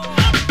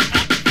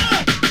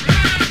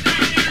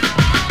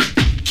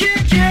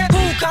 Kick it.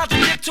 Who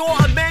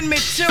contradictor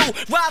amendment 2?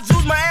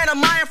 Razoo's my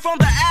animal from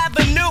the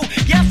avenue.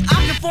 Yes,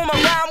 I can form a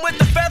rhyme with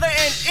the feather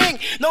and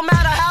ink. No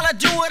matter how I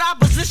do it,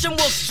 opposition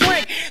will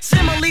swing.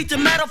 Simile to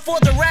metaphor,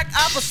 direct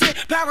opposite.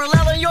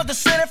 Paralleling your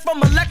descendant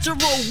from a lecturer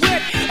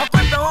wit.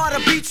 Equipped to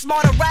harder beat,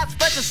 smarter rap,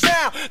 special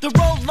sound. The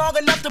road's long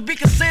enough to be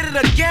considered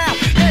a gown.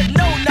 There's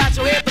no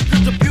natural anthem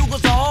cause the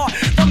bugles are hard.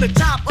 From the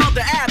top of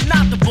the Ave,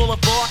 not the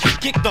boulevard.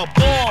 Kick the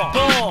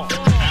ball.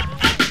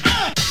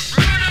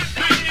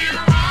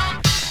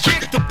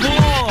 Kick the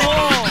ball.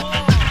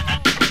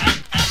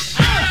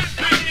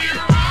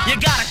 You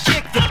gotta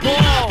kick the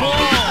ball.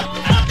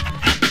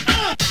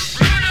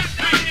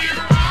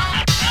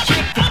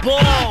 Kick the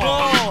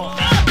ball.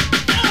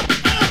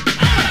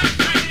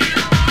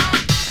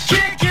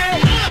 Kick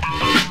it.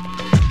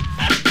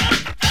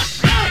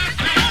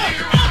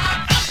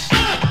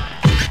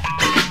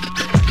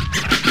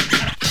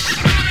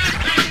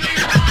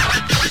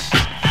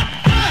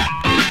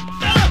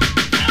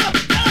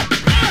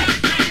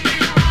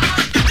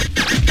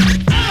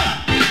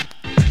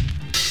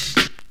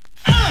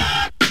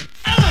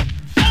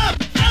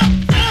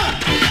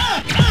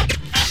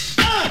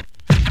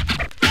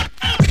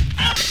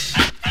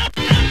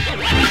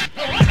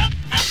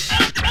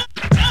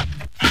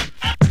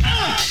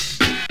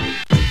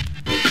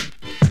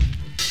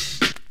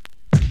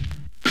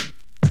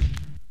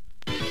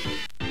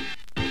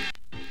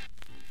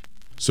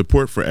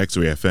 Support for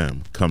X-Ray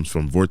FM comes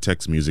from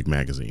Vortex Music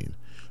Magazine,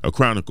 a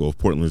chronicle of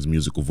Portland's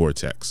musical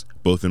vortex,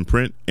 both in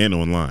print and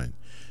online,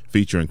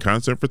 featuring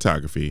concert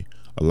photography,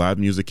 a live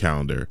music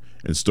calendar,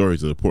 and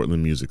stories of the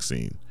Portland music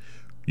scene.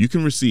 You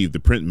can receive the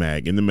print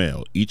mag in the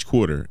mail each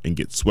quarter and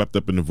get swept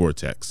up in the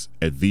vortex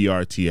at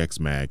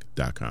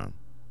vrtxmag.com.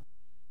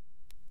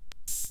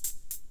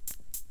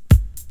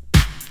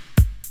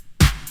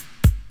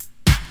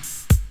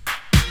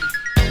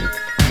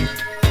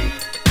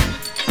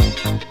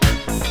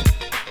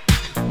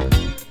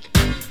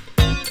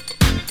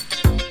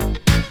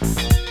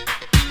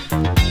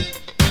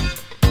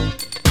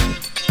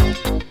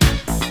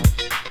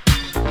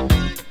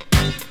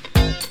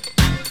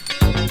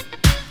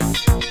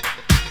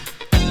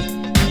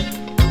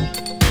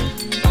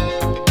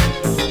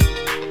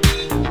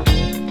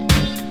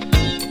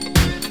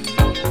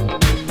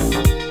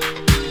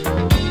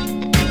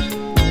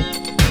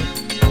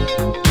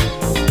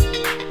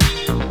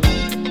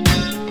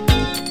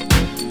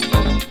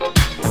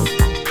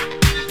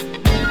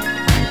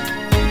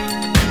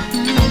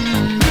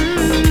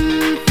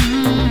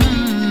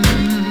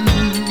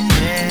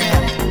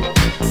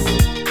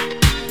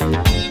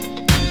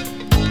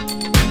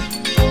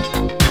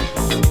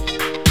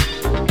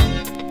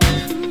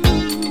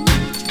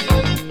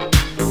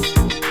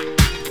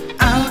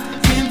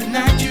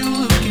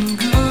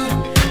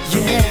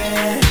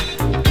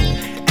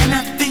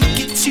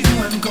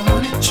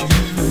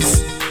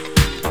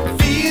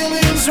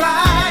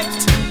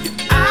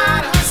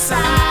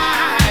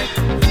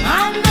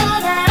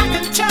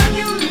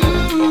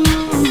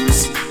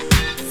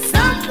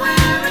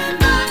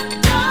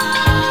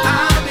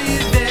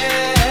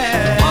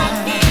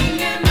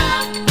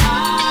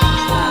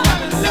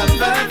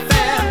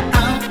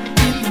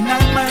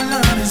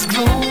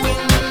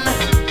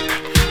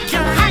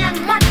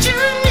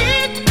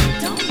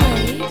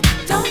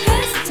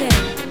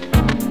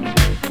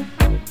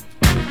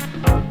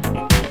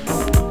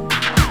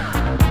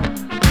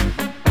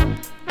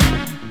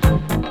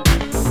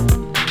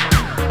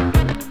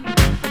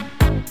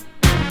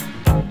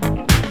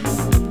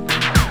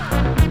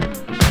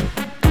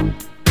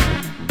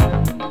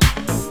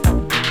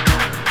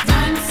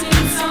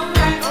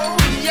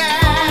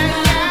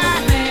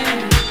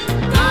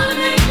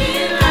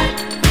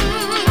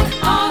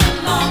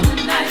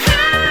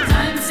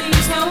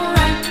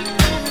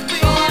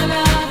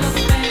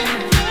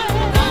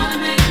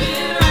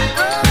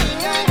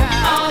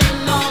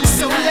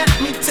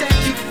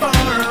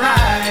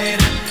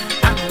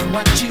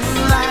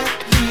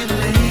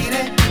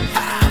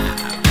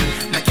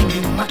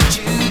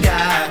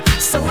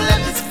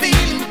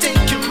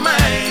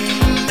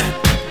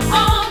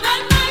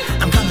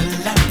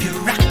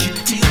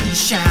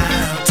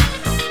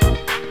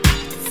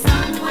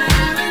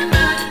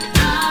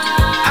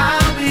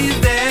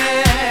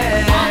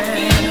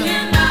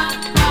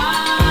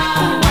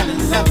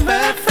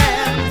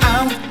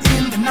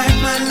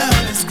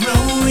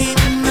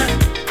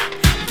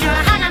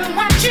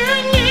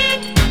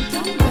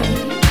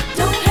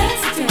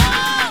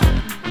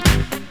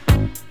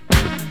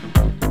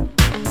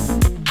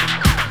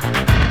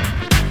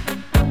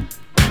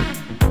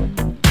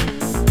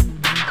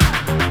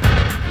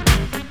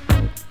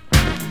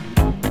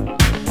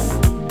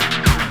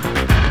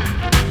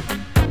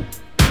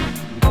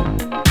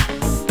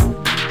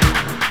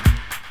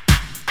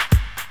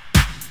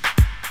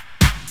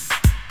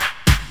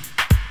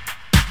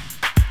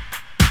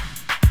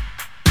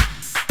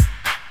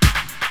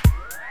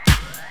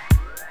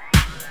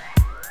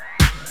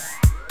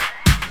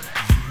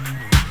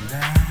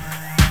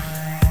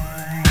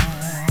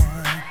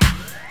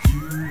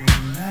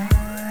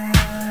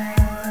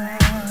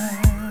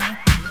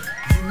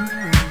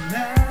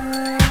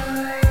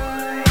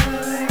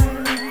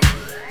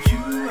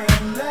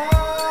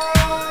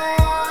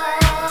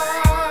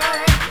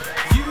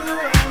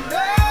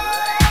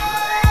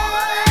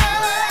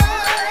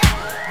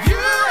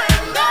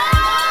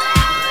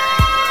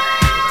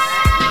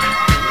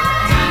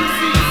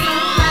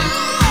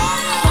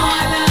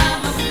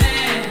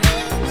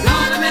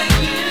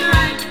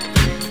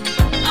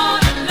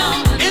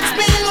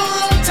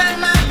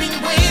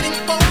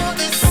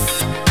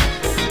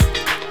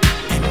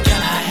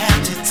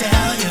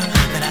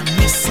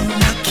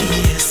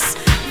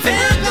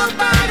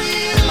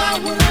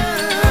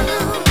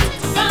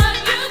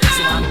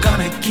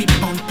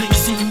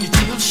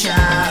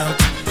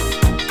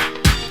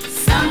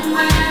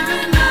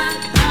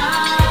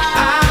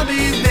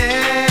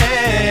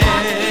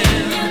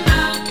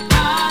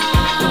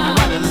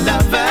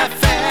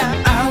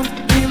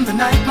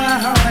 night my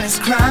heart is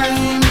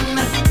crying.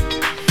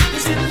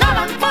 Is it love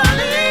I'm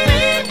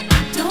falling?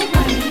 Don't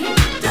wait,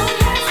 don't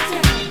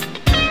hesitate.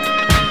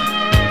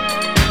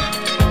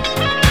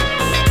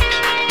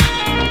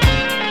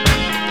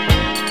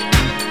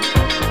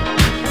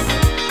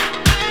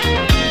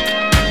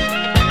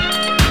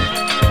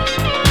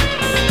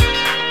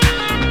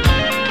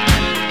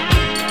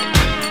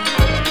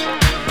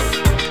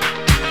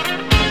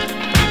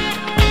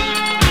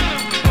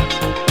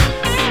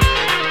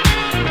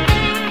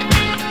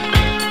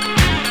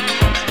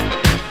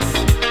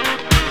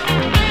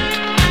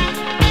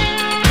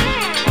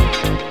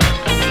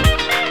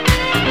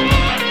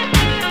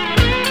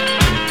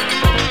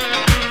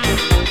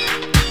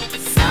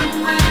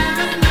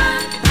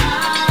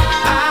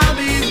 I'll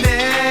be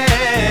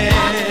there.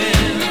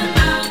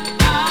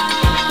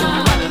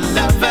 What a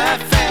love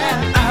affair.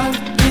 Out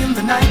in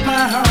the night,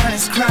 my heart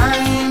is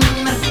crying.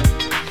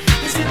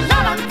 Is it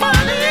love I'm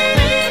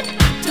falling?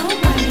 Don't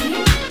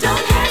wait,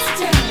 don't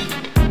hesitate.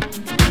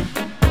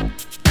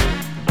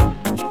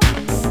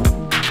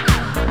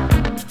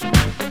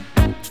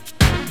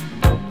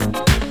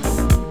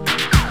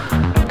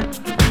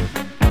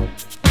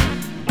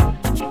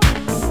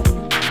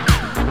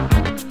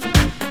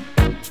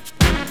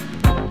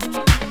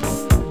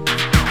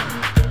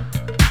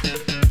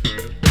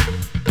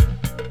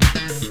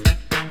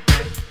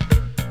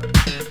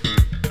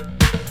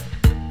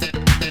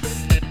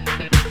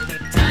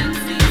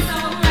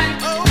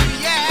 Oh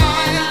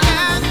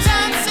yeah,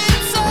 time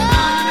seems so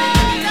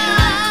right.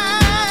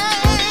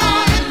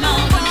 All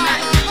along the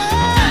night,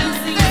 time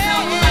seems so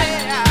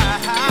right.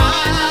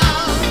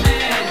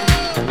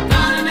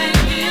 Gonna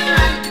make it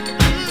right.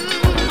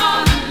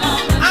 All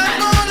along the night,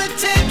 I'm gonna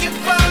take you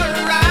for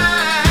a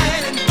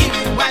ride and give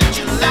you what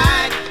you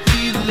like,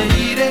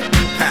 lady.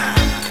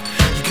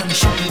 You're gonna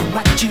show me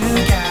what you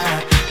got.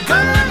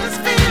 Girl, this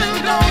feeling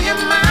blow your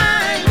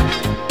mind.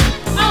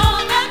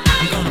 I'm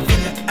gonna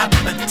fill you up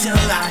until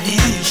I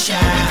hear you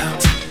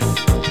shout.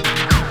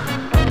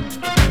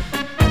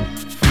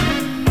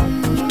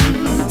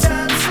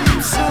 Time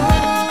seems so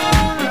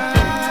right.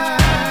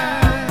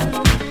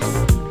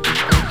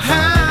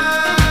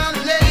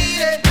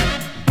 Lady,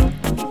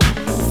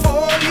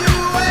 for you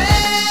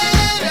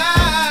and I.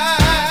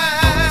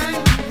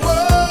 Whoa.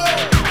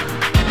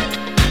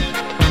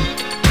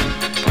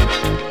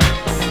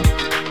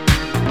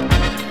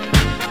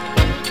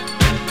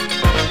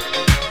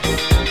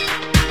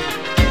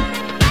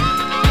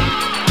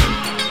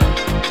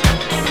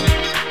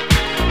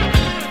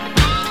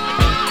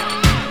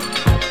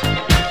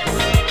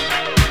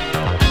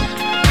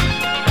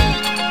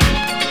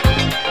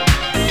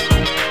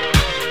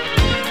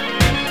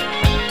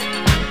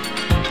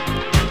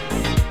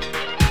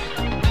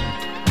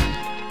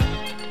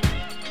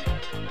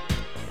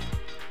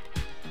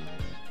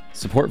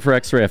 Support for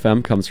X-Ray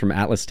FM comes from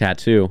Atlas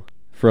Tattoo.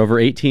 For over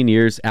 18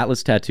 years,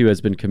 Atlas Tattoo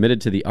has been committed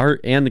to the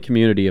art and the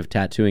community of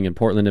tattooing in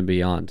Portland and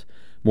beyond.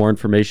 More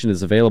information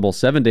is available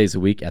 7 days a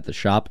week at the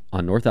shop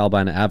on North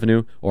Albina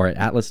Avenue or at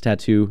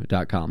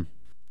atlastattoo.com.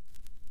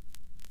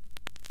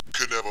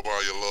 Could never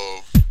buy your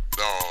love.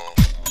 No.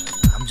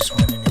 I'm just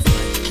wondering if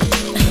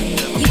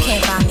you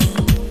can't buy me.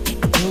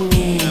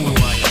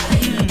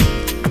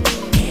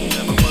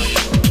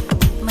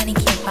 Money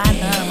can't buy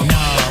love.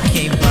 No,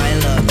 can't buy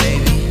love,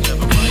 baby.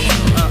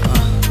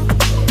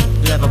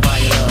 Never buy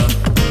your love.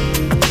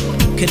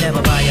 Could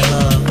never buy your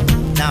love.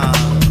 Nah,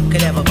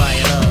 could never buy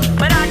your love.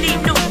 But I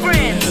need new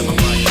friends.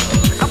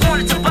 I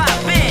wanted to buy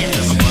a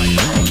Benz.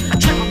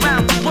 Trip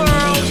around the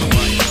world.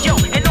 Yo,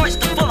 an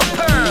oyster full of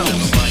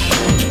pearls.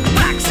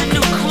 Rocks and new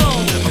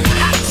clothes.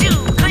 Hot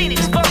shoes,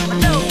 cleanings for my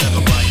nose.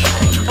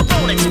 A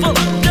Rolex full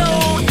of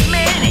gold.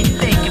 Man,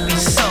 anything can be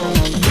sold.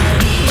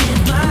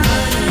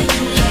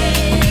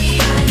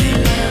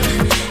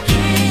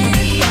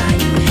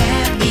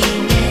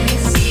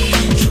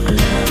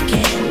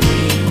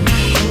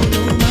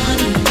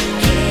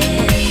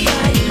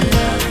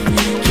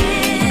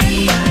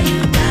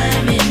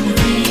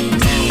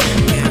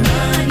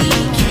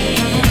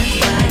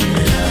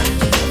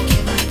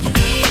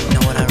 You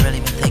know what I really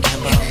been thinking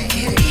about?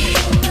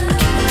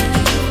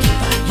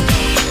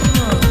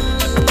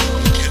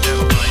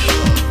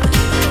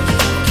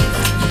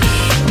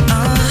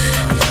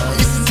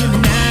 Listen to me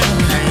now.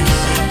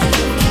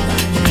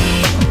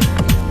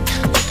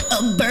 A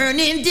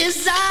burning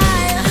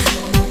desire.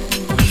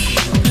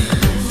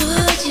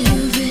 Would you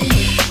be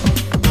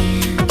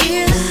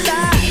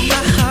inside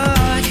my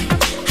heart?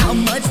 How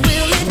much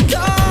will it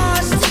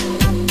cost?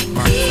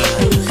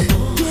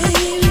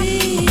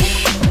 Baby,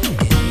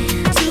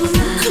 to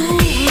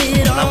cool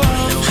it off.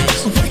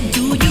 What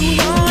do you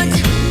want?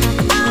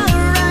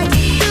 Alright,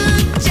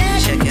 good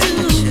check to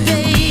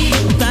pay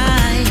the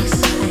price.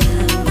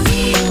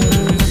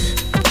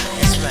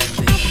 That's right,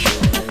 baby.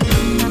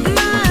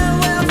 My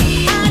wealth,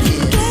 I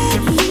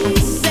gladly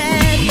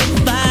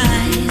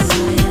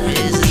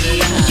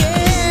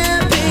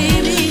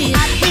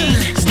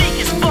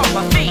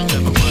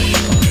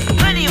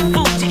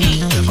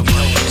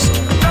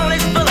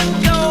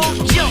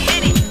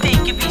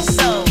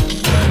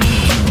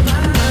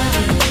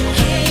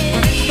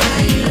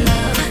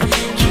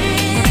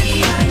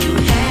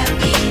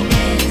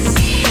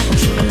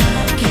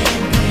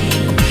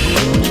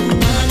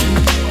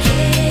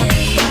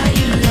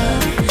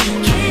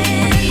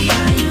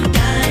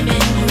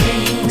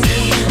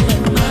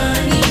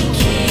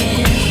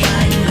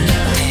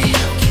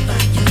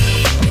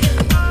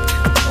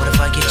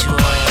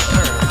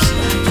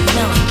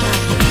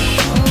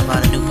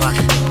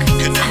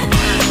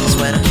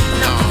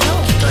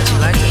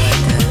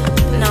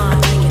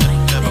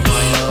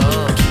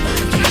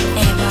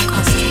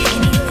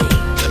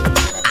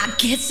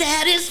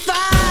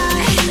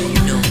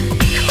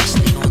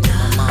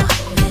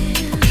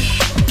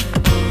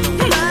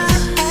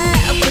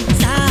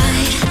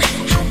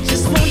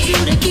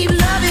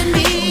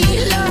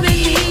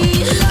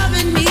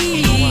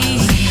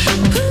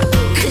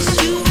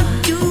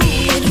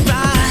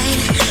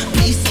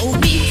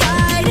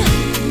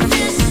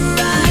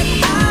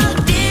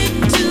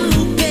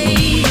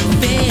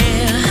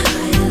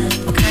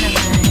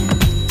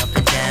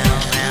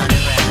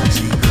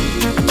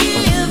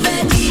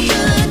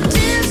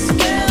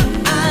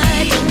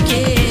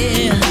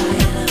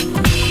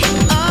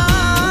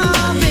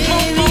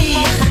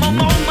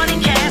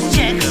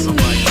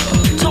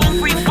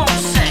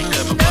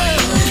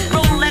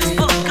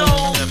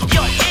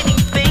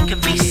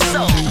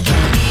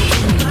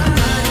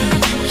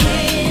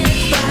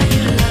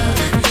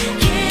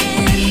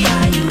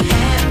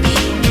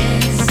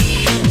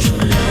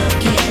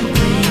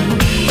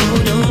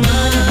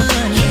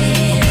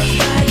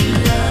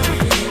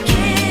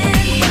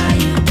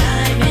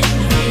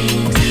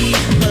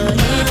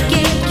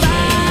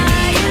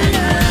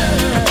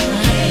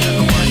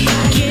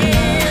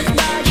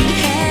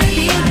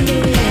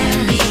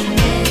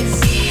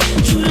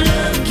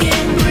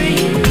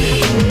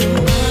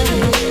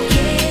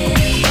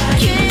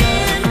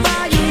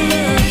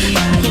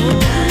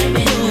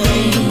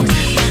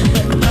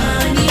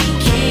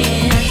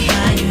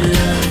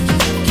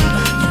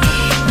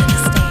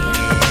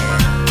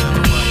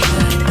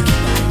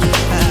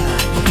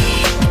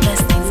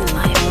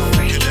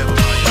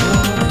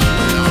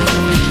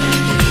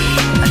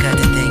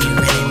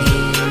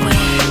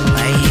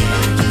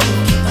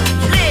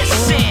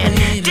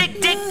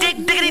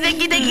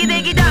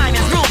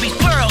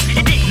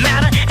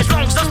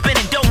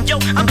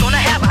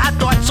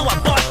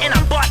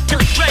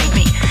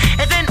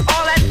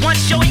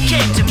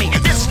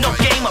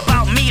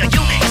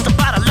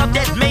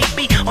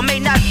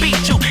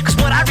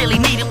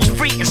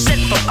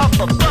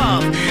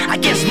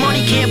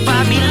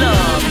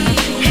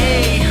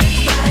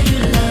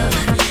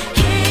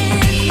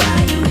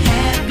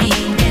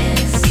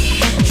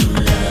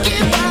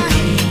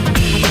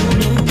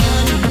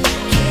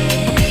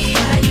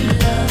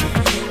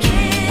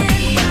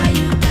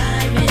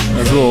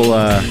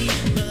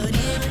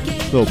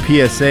Little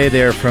PSA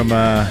there from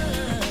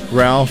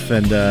Ralph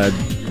and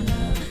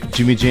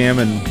Jimmy Jam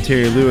and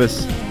Terry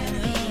Lewis.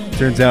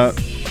 Turns out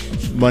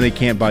money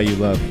can't buy you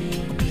love.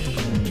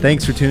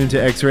 Thanks for tuning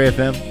to X-Ray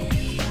FM.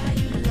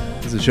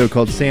 This is a show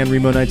called San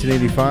Remo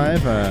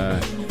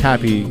 1985.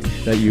 Happy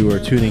that you are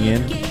tuning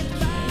in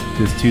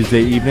this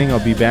Tuesday evening.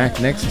 I'll be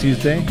back next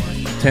Tuesday,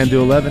 10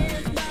 to 11.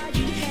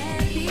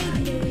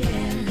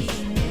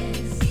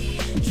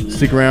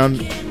 Stick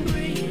around.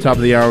 Top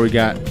of the hour, we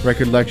got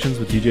Record Lections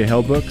with DJ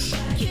Hellbooks.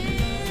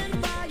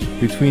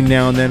 Between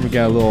now and then, we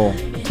got a little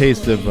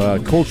taste of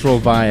Cultural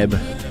Vibe.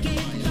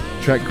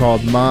 A track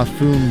called Ma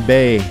Foon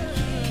Bay.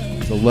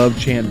 It's a love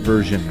chant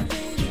version.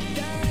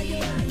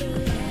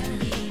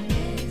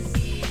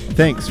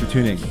 Thanks for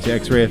tuning to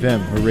X-Ray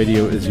FM, where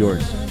radio is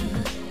yours.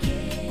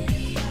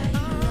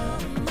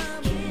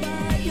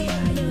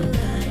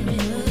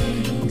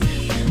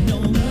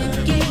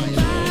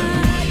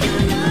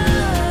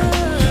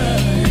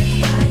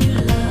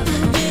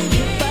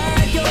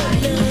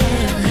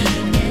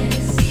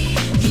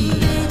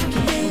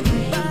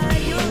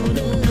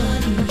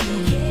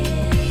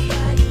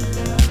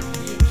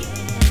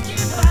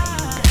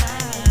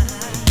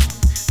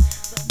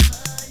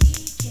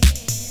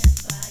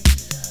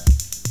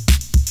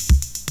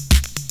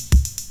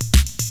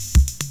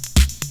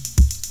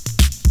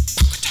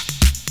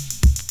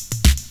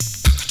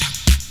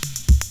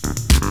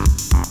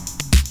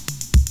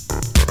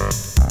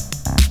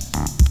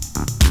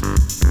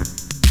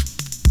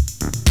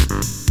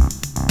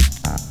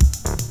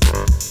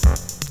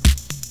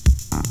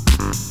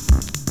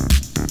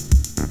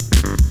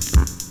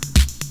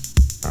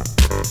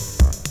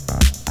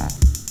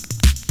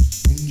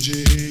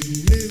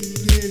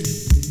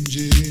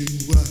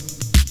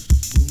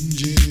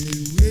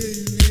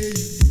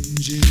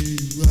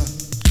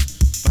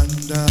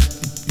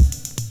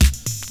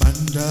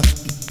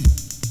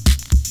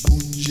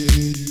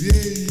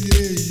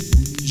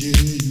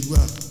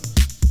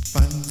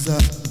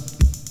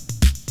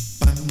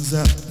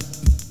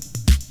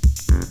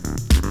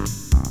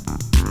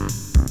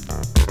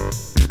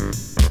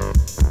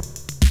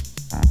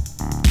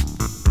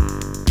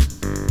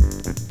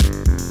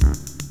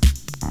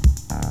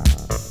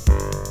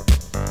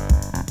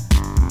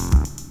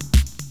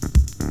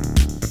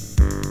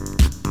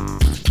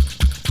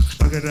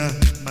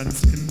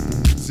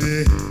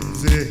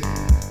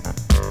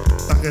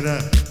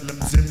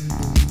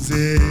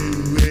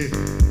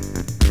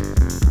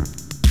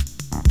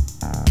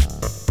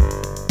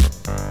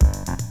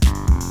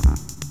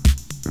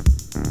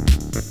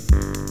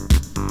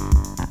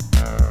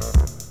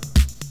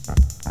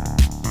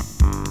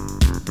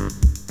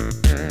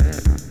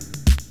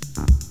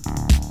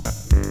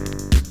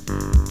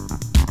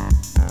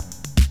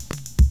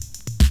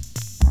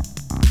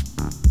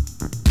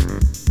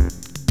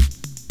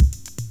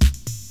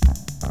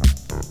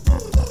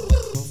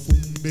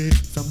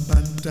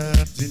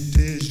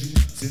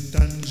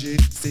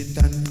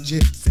 Sintanje,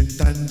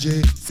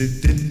 Sintanje,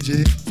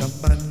 Sintinje,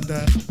 Sambanda.